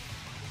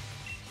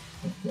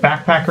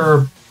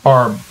 Backpacker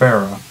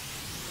Barbara.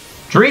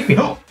 Dreepy!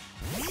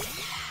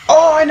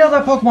 Oh, I know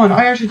that Pokemon!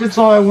 I actually did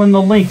saw it in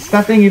the links.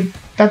 That thing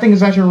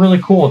is actually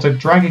really cool. It's a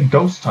Dragon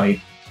Ghost type.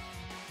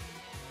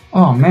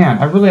 Oh man,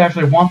 I really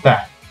actually want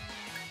that.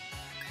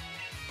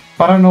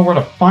 But I don't know where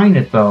to find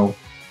it though.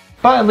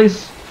 But at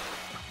least,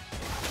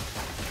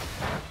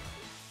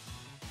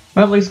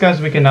 guys,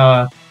 we can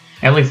at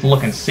least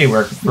look and see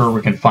where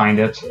we can find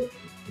it.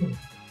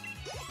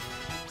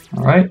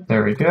 All right,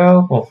 there we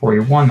go. Well,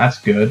 41, that's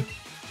good.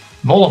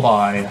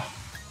 Volibide.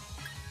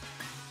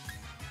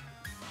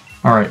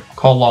 All right,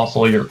 call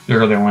Losel.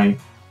 You're the only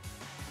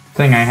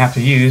thing I have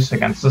to use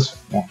against this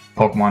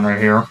Pokemon right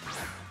here.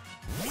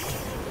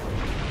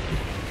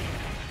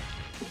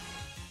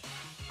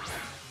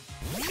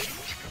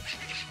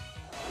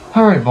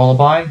 Alright,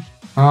 Volibide.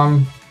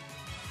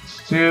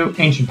 Let's do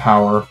Ancient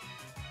Power.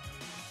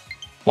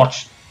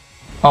 Watch.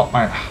 Oh,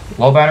 my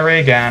low battery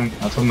again.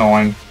 That's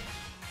annoying.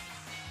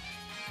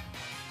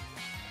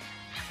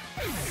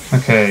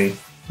 Okay,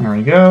 there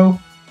we go.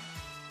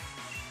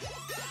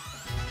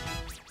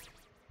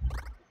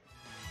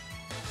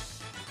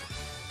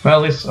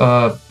 Well, at least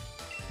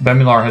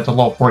Bemilar hits a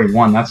level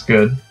 41. That's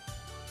good.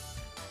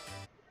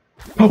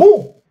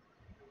 Oh!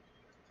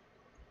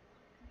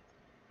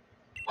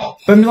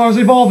 Bemilar's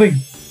evolving!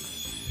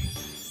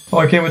 Oh,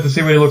 I can't wait to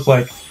see what he looks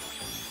like.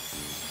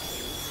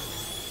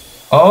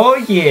 Oh,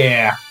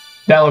 yeah!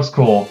 That looks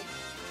cool.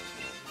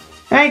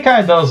 And he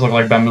kind of does look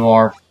like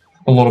Bemilar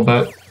a little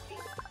bit.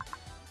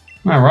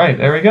 Alright,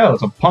 there we go.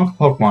 It's a punk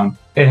Pokemon.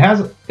 It has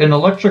an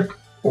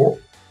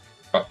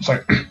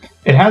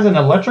It has an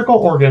electrical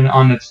organ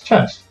on its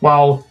chest.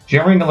 While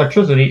generating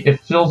electricity, it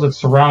fills its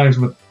surroundings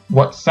with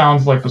what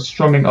sounds like the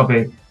strumming of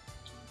a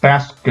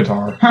bass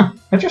guitar. Huh,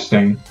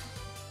 interesting.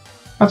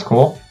 That's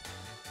cool.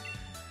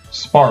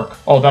 Spark.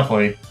 Oh,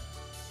 definitely.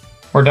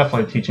 We're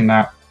definitely teaching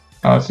that.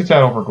 Let's teach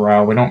that over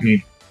Growl. We don't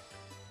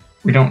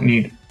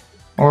need...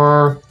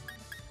 Or...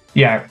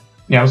 Yeah,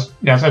 let's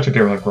actually get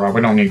rid of Growl.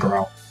 We don't need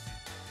Growl.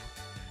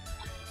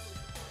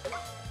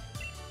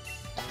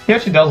 He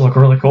actually does look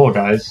really cool,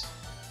 guys.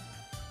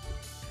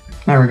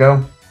 There we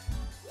go.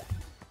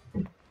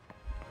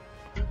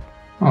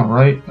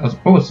 Alright. Oh,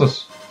 what's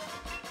this?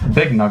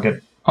 Big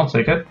nugget. I'll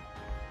take it.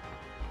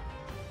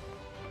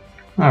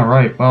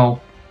 Alright,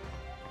 well...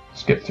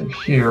 Let's get through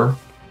here.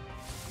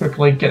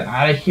 Quickly get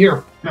out of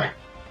here!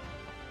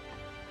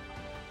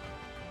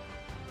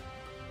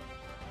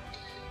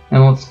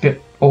 And let's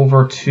get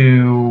over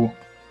to...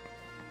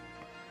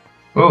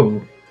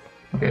 Oh!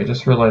 Okay, I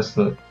just realized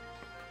that...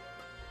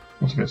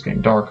 Looks like it's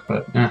getting dark,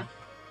 but eh.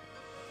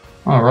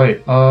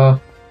 Alright,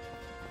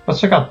 let's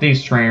check out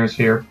these trainers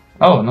here.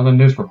 Oh, another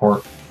news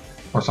report.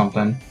 Or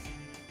something.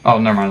 Oh,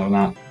 never mind, they're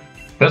not.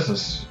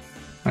 Business.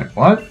 Wait,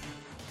 what?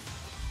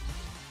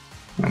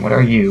 And what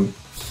are you?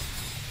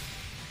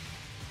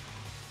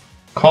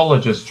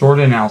 Colleges,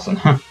 Jordan Allison.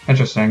 Huh,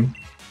 interesting.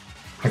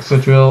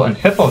 Excadrill and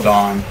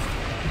Hippodon.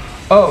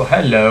 Oh,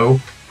 hello.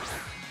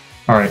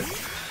 Alright.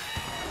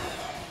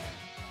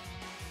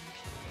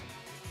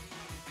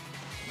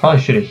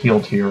 Probably should have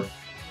healed here.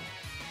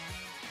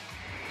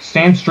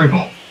 Stand Street.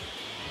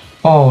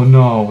 Oh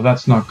no,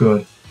 that's not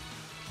good.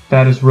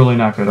 That is really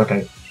not good.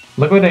 Okay.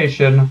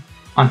 Liquidation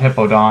on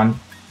Hippodon.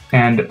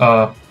 And,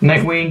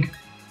 Nightwing.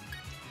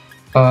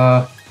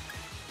 I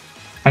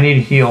need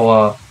to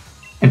heal,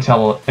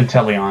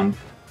 Inteleon.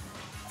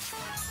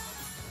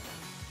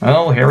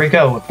 Well, here we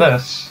go with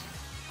this.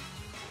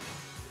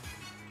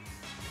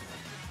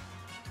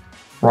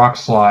 Rock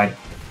Slide.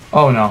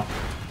 Oh no.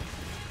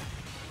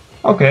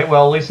 Okay,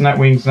 well, at least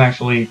Nightwing's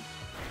actually...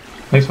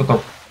 At least with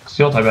the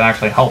Steel type, it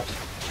actually helped.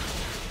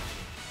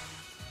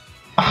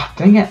 Ah,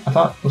 dang it! I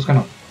thought it was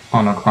gonna...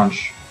 Oh no,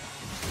 Crunch.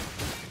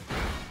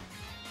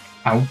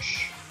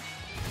 Ouch.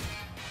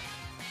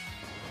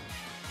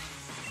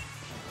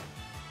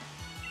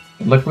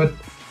 Liquid.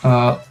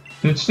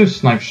 Let's do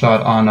Snipe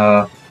Shot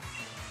on,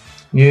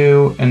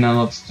 you, and then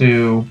let's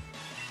do...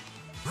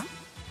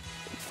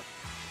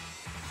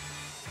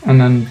 And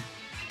then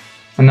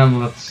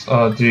let's,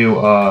 do,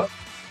 let's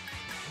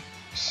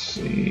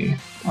see...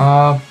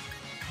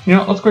 You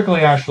know, let's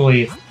quickly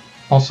actually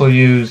also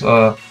use,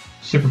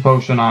 Super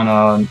Potion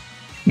on,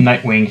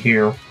 Nightwing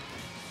here.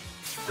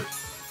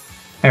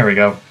 There we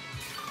go.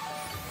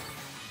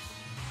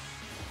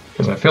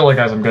 Because I feel like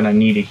I'm gonna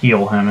need to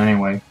heal him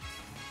anyway.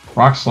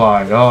 Rock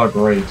Slide, oh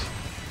great.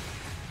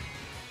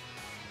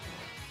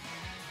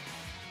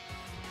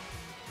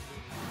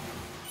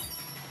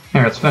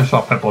 Here, let's finish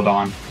off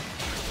Hippodon.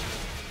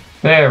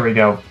 There we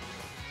go.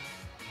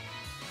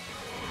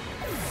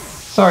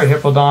 Sorry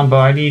Hippodon, but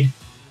I need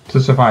to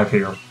survive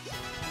here.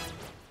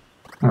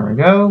 There we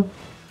go.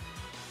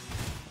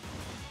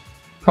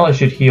 Probably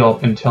should heal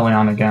up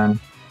Inteleon again.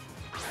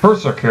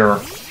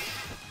 Berserker!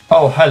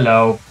 Oh,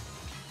 hello.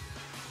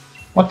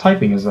 What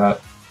typing is that?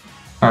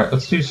 Alright,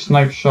 let's do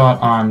Snipe Shot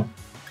on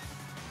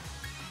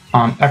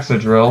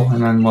Excadrill,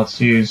 and then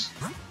let's use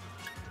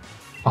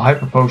a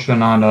Hyper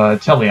Potion on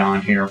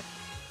Inteleon here.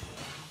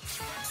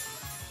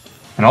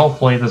 And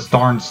hopefully this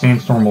darn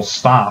Sandstorm will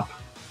stop.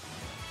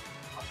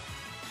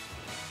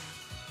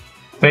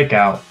 Fake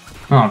Out.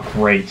 Oh,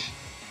 great.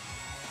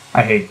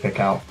 I hate Fake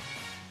Out.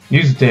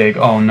 Use Dig.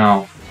 Oh,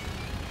 no.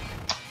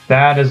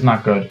 That is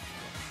not good.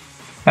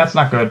 That's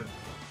not good.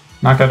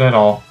 Not good at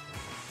all.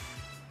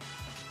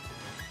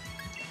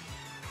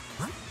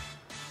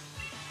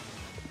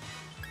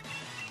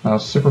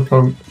 Let's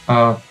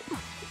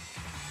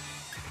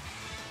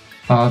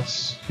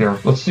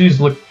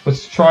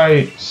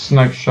try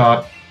Snipe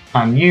Shot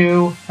on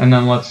you, and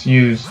then let's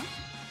use,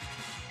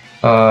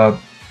 what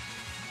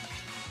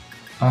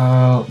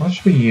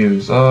should we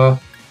use?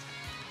 Let's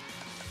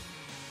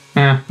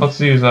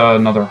use,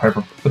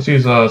 let's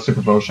use,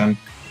 Super Potion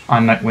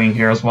on Nightwing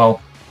here as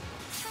well.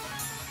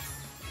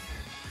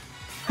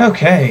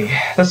 Okay,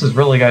 this is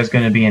really, guys,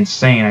 gonna be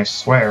insane, I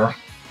swear.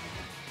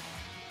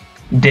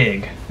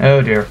 Dig.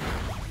 Oh dear.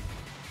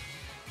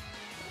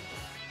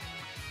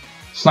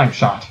 Snipe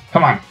Shot.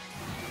 Come on.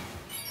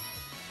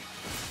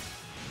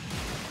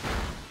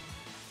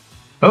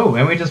 Oh,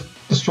 and we just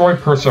destroyed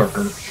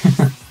Berserker.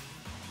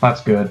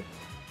 That's good.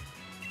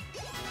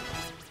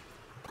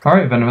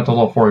 Alright, Venom at the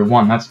level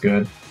 41. That's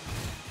good.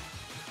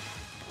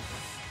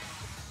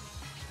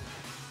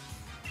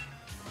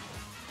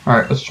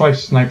 Alright, let's try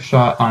Snipe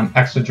Shot on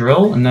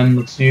Excadrill, and then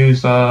let's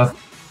use,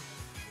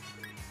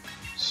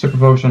 Super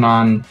Potion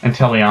on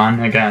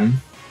Inteleon again.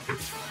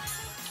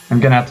 I'm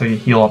gonna have to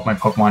heal up my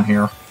Pokemon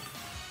here.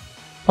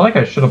 I feel like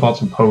I should have bought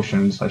some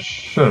potions. I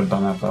should have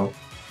done that though.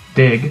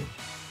 Dig.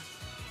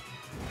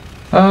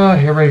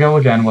 Here we go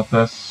again with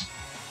this.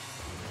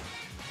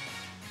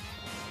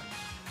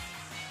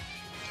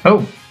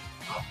 Oh!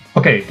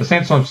 Okay, the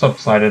Sandstorm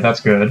subsided, that's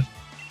good.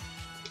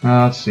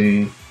 Let's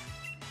see.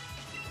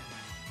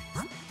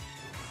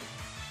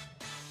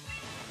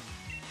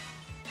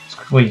 Let's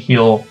quickly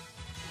heal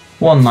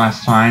one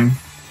last time.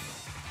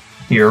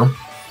 here.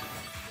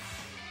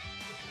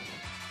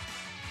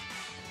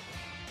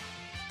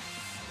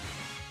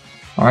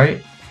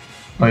 Alright.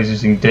 Oh, he's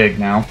using dig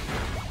now.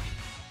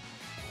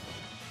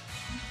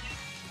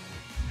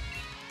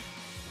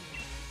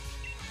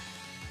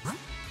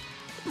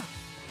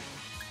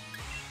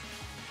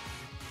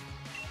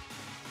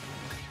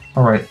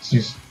 Alright,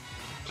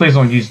 please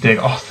don't use dig.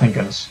 Oh, thank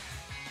goodness.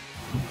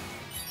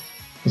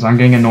 Because I'm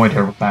getting annoyed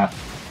here with that.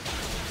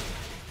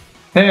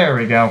 There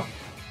we go.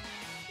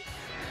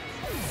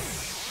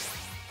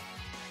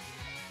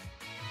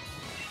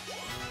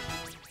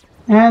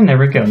 And there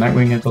we go.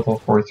 Nightwing hits level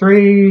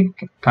 43.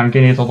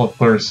 Kankini hits level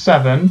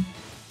 37.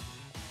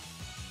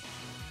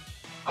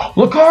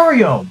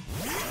 Lucario!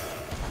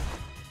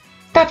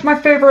 That's my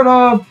favorite,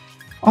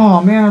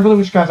 Oh man, I really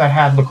wish guys I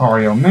had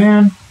Lucario,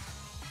 man.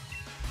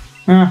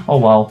 Oh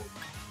well.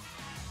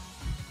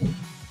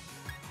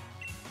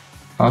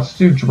 Let's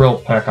do Drill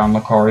Peck on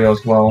Lucario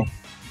as well.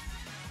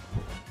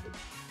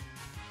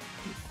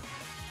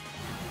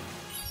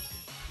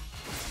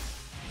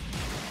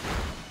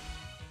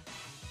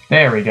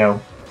 There we go.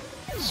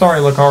 Sorry,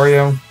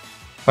 Lucario,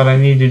 but I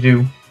need you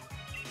to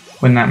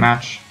win that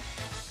match.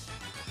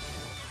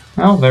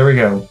 Well, there we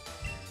go.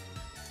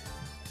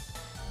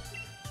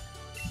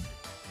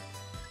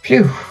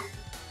 Phew.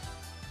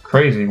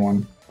 Crazy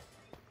one.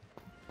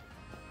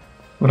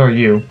 What are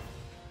you?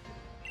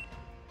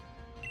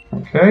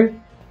 Okay.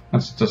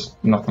 That's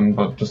just nothing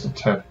but just a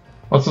tip.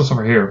 What's this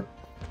over here?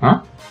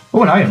 Huh?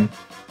 Oh, an item.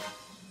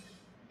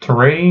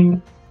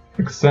 Terrain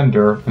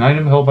Extender. An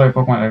item held by a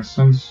Pokemon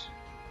Extends.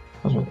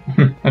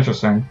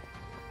 Interesting.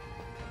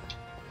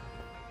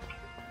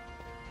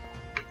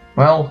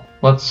 Well,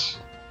 let's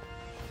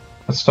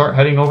start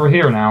heading over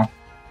here now.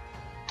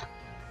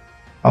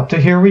 Up to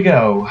here we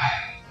go.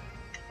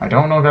 I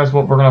don't know, guys,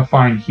 what we're gonna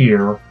find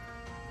here.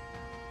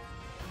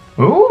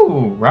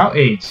 Ooh, Route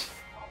 8.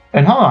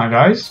 And hold on,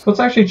 guys.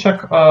 Let's actually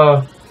check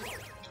on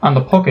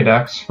the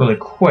Pokédex really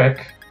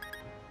quick.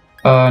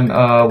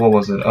 What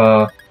was it?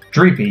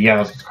 Dreepy. Yeah,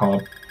 that's what it's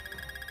called.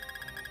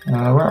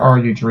 Where are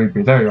you,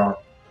 Dreepy? There you are.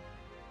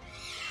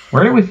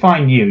 Where did we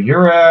find you?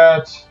 You're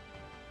at...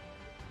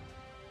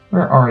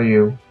 Where are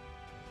you?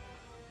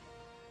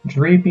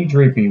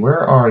 Dreepy, where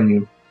are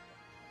you?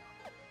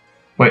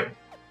 Wait.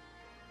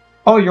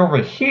 Oh, you're over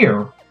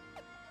here.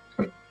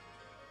 Wait.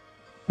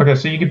 Okay,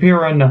 so you can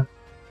appear on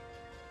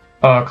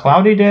a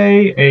cloudy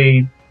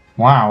day,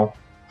 Wow.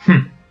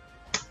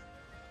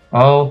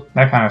 Oh,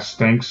 that kind of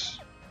stinks.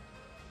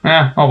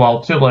 Oh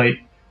well, too late.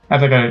 I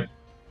think I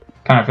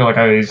kind of feel like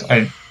I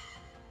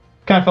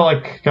kind of felt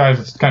like, guys,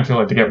 it's kind of too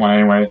late to get one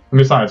anyway. And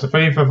besides, if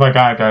I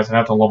got it, guys, I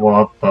have to level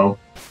up, though.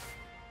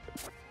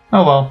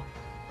 Oh well.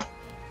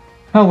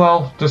 Oh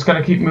well, just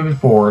gotta keep moving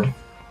forward.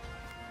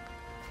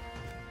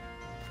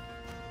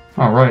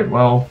 Alright,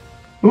 well...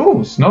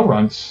 Ooh, Snow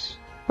Runts.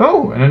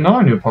 Oh, and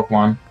another new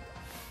Pokemon.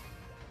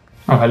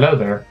 Oh, hello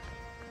there.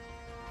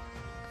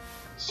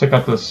 Let's check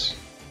out this...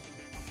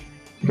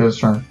 Goes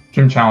turn.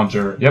 Gym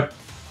Challenger, yep.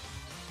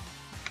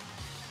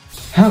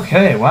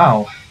 Okay,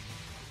 wow.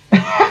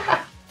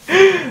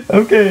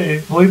 Okay,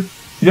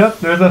 yep,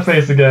 there's that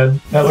face again.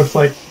 That looks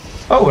like...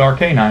 Oh, an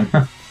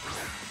Arcanine.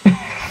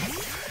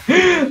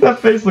 That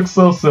face looks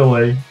so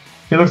silly.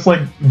 He looks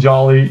like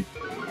Jolly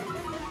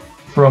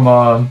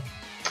from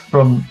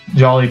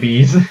Jolly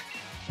Bees.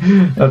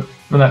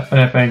 From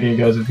that fan game,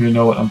 guys, if you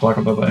know what I'm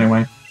talking about. But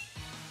anyway,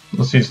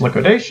 let's use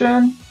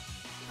Liquidation.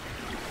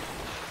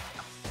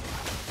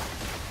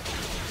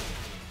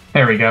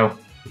 There we go.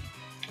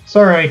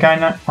 Sorry,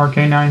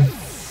 Arcanine.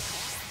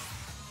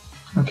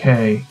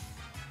 Okay.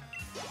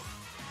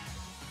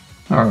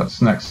 Alright,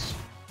 what's next?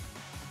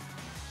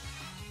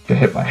 Get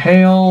hit by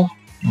Hail.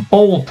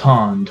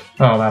 Boltund.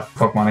 Oh, that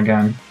Pokemon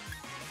again.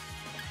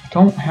 I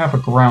don't have a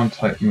ground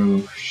type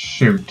move.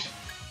 Shoot.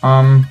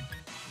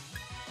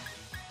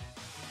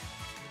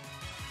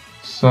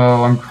 So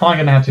I'm probably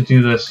gonna have to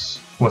do this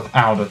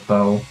without it,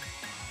 though.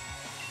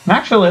 And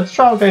actually, let's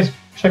try out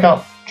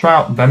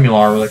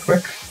Bemular really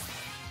quick,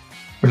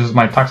 which is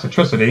my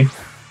Toxicity.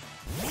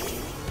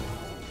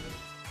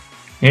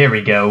 Here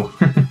we go.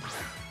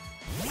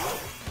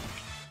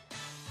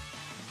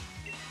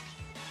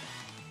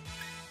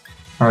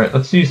 Alright,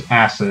 let's use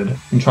Acid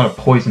and try to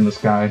poison this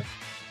guy.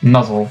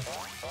 Nuzzle.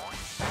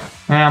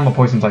 And I'm a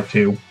Poison type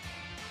 2.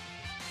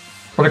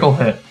 Critical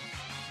hit.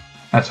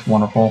 That's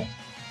wonderful.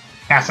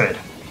 Acid.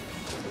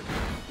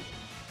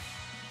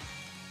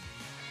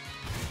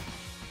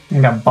 I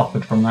got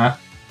buffeted from that.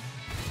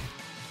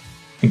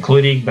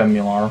 Including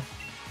Bemular.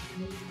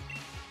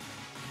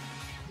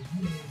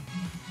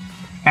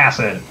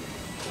 Acid.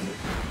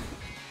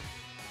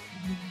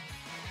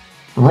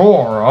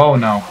 Roar. Oh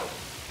no.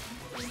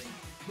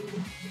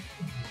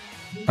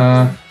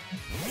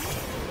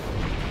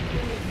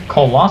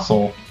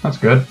 Colossal. That's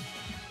good.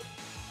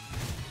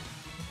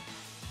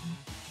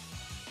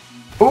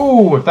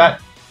 Ooh, if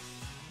that...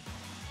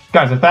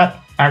 Guys, if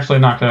that actually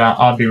knocked it out,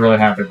 I'd be really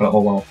happy, but oh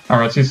well.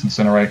 Alright, let's use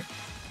Incinerate.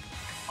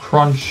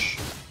 Crunch.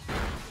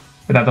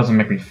 But that doesn't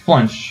make me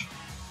flinch.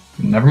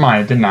 Never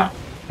mind, it did not.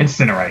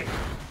 Incinerate.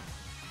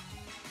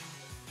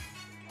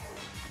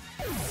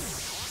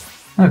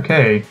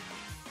 Okay.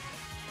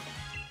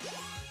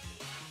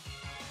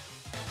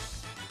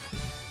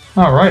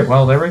 Alright,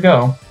 well, there we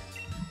go.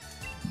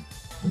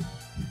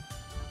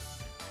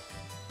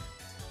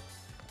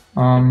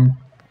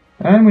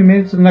 And we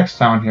made it to the next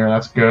town here,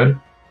 that's good.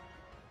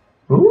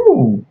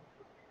 Ooh!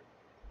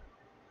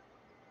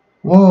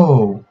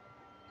 Whoa!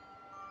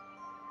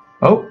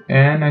 Oh,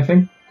 and I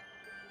think...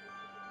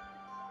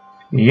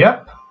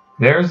 Yep!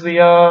 There's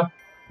the,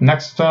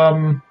 next,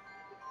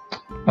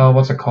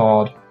 what's it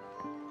called?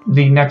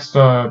 The next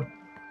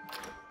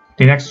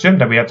gym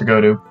that we have to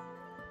go to.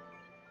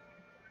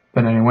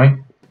 But anyway.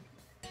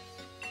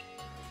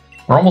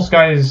 We're almost,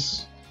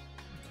 guys...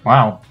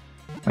 Wow.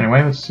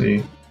 Anyway, let's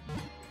see.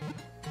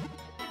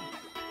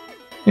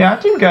 Yeah,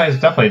 I think guys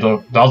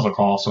definitely does look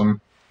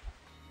awesome.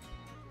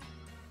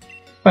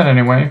 But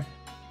anyway.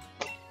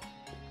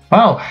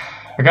 Well,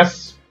 I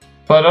guess...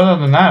 But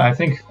other than that, I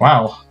think...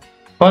 Wow.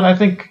 But I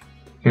think...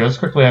 Here, let's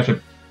quickly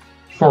actually...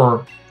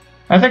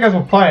 I think I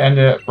will probably end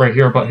it right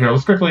here, but here,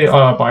 let's quickly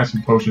buy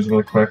some potions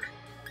really quick.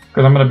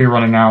 Because I'm going to be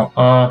running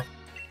out.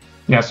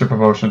 Yeah, super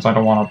potions. I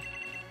don't want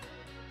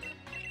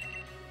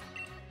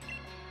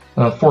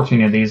to...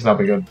 14 of these, that'll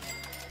be good.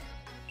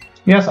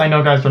 Yes, I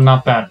know, guys, they're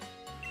not that...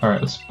 Alright,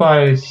 let's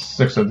buy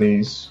 6 of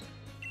these.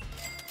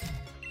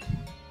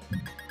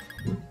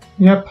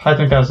 Yep, I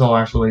think that'll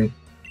actually...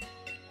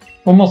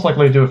 We'll most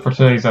likely do it for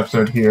today's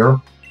episode here.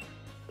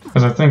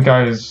 Because I think,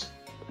 guys...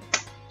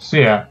 So,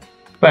 yeah.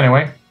 But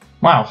anyway,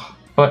 wow.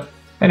 But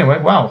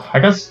anyway, wow. I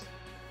guess...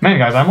 Man,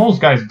 guys, I'm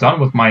almost, guys, done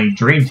with my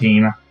dream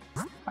team.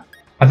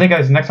 I think,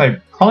 guys, next I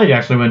probably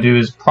actually want to do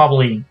is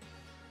probably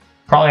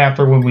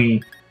after when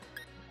we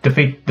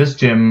defeat this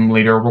gym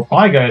leader, we'll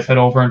probably, guys, head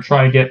over and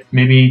try to get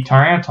maybe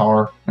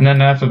Tyranitar. And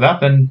then after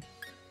that, then...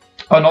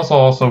 And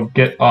also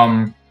get,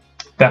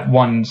 that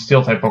one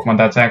Steel-type Pokemon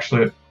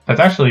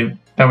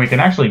that we can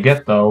actually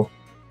get, though.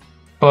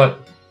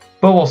 But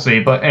we'll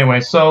see. But anyway,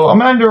 so I'm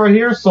gonna end it right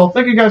here. So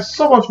thank you guys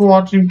so much for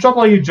watching. Drop a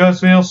like you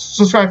just feel,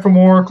 subscribe for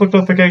more, click the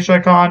notification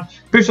icon.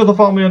 Be sure to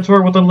follow me on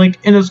Twitter with the link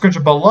in the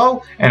description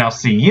below, and I'll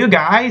see you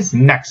guys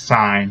next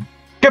time.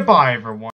 Goodbye, everyone.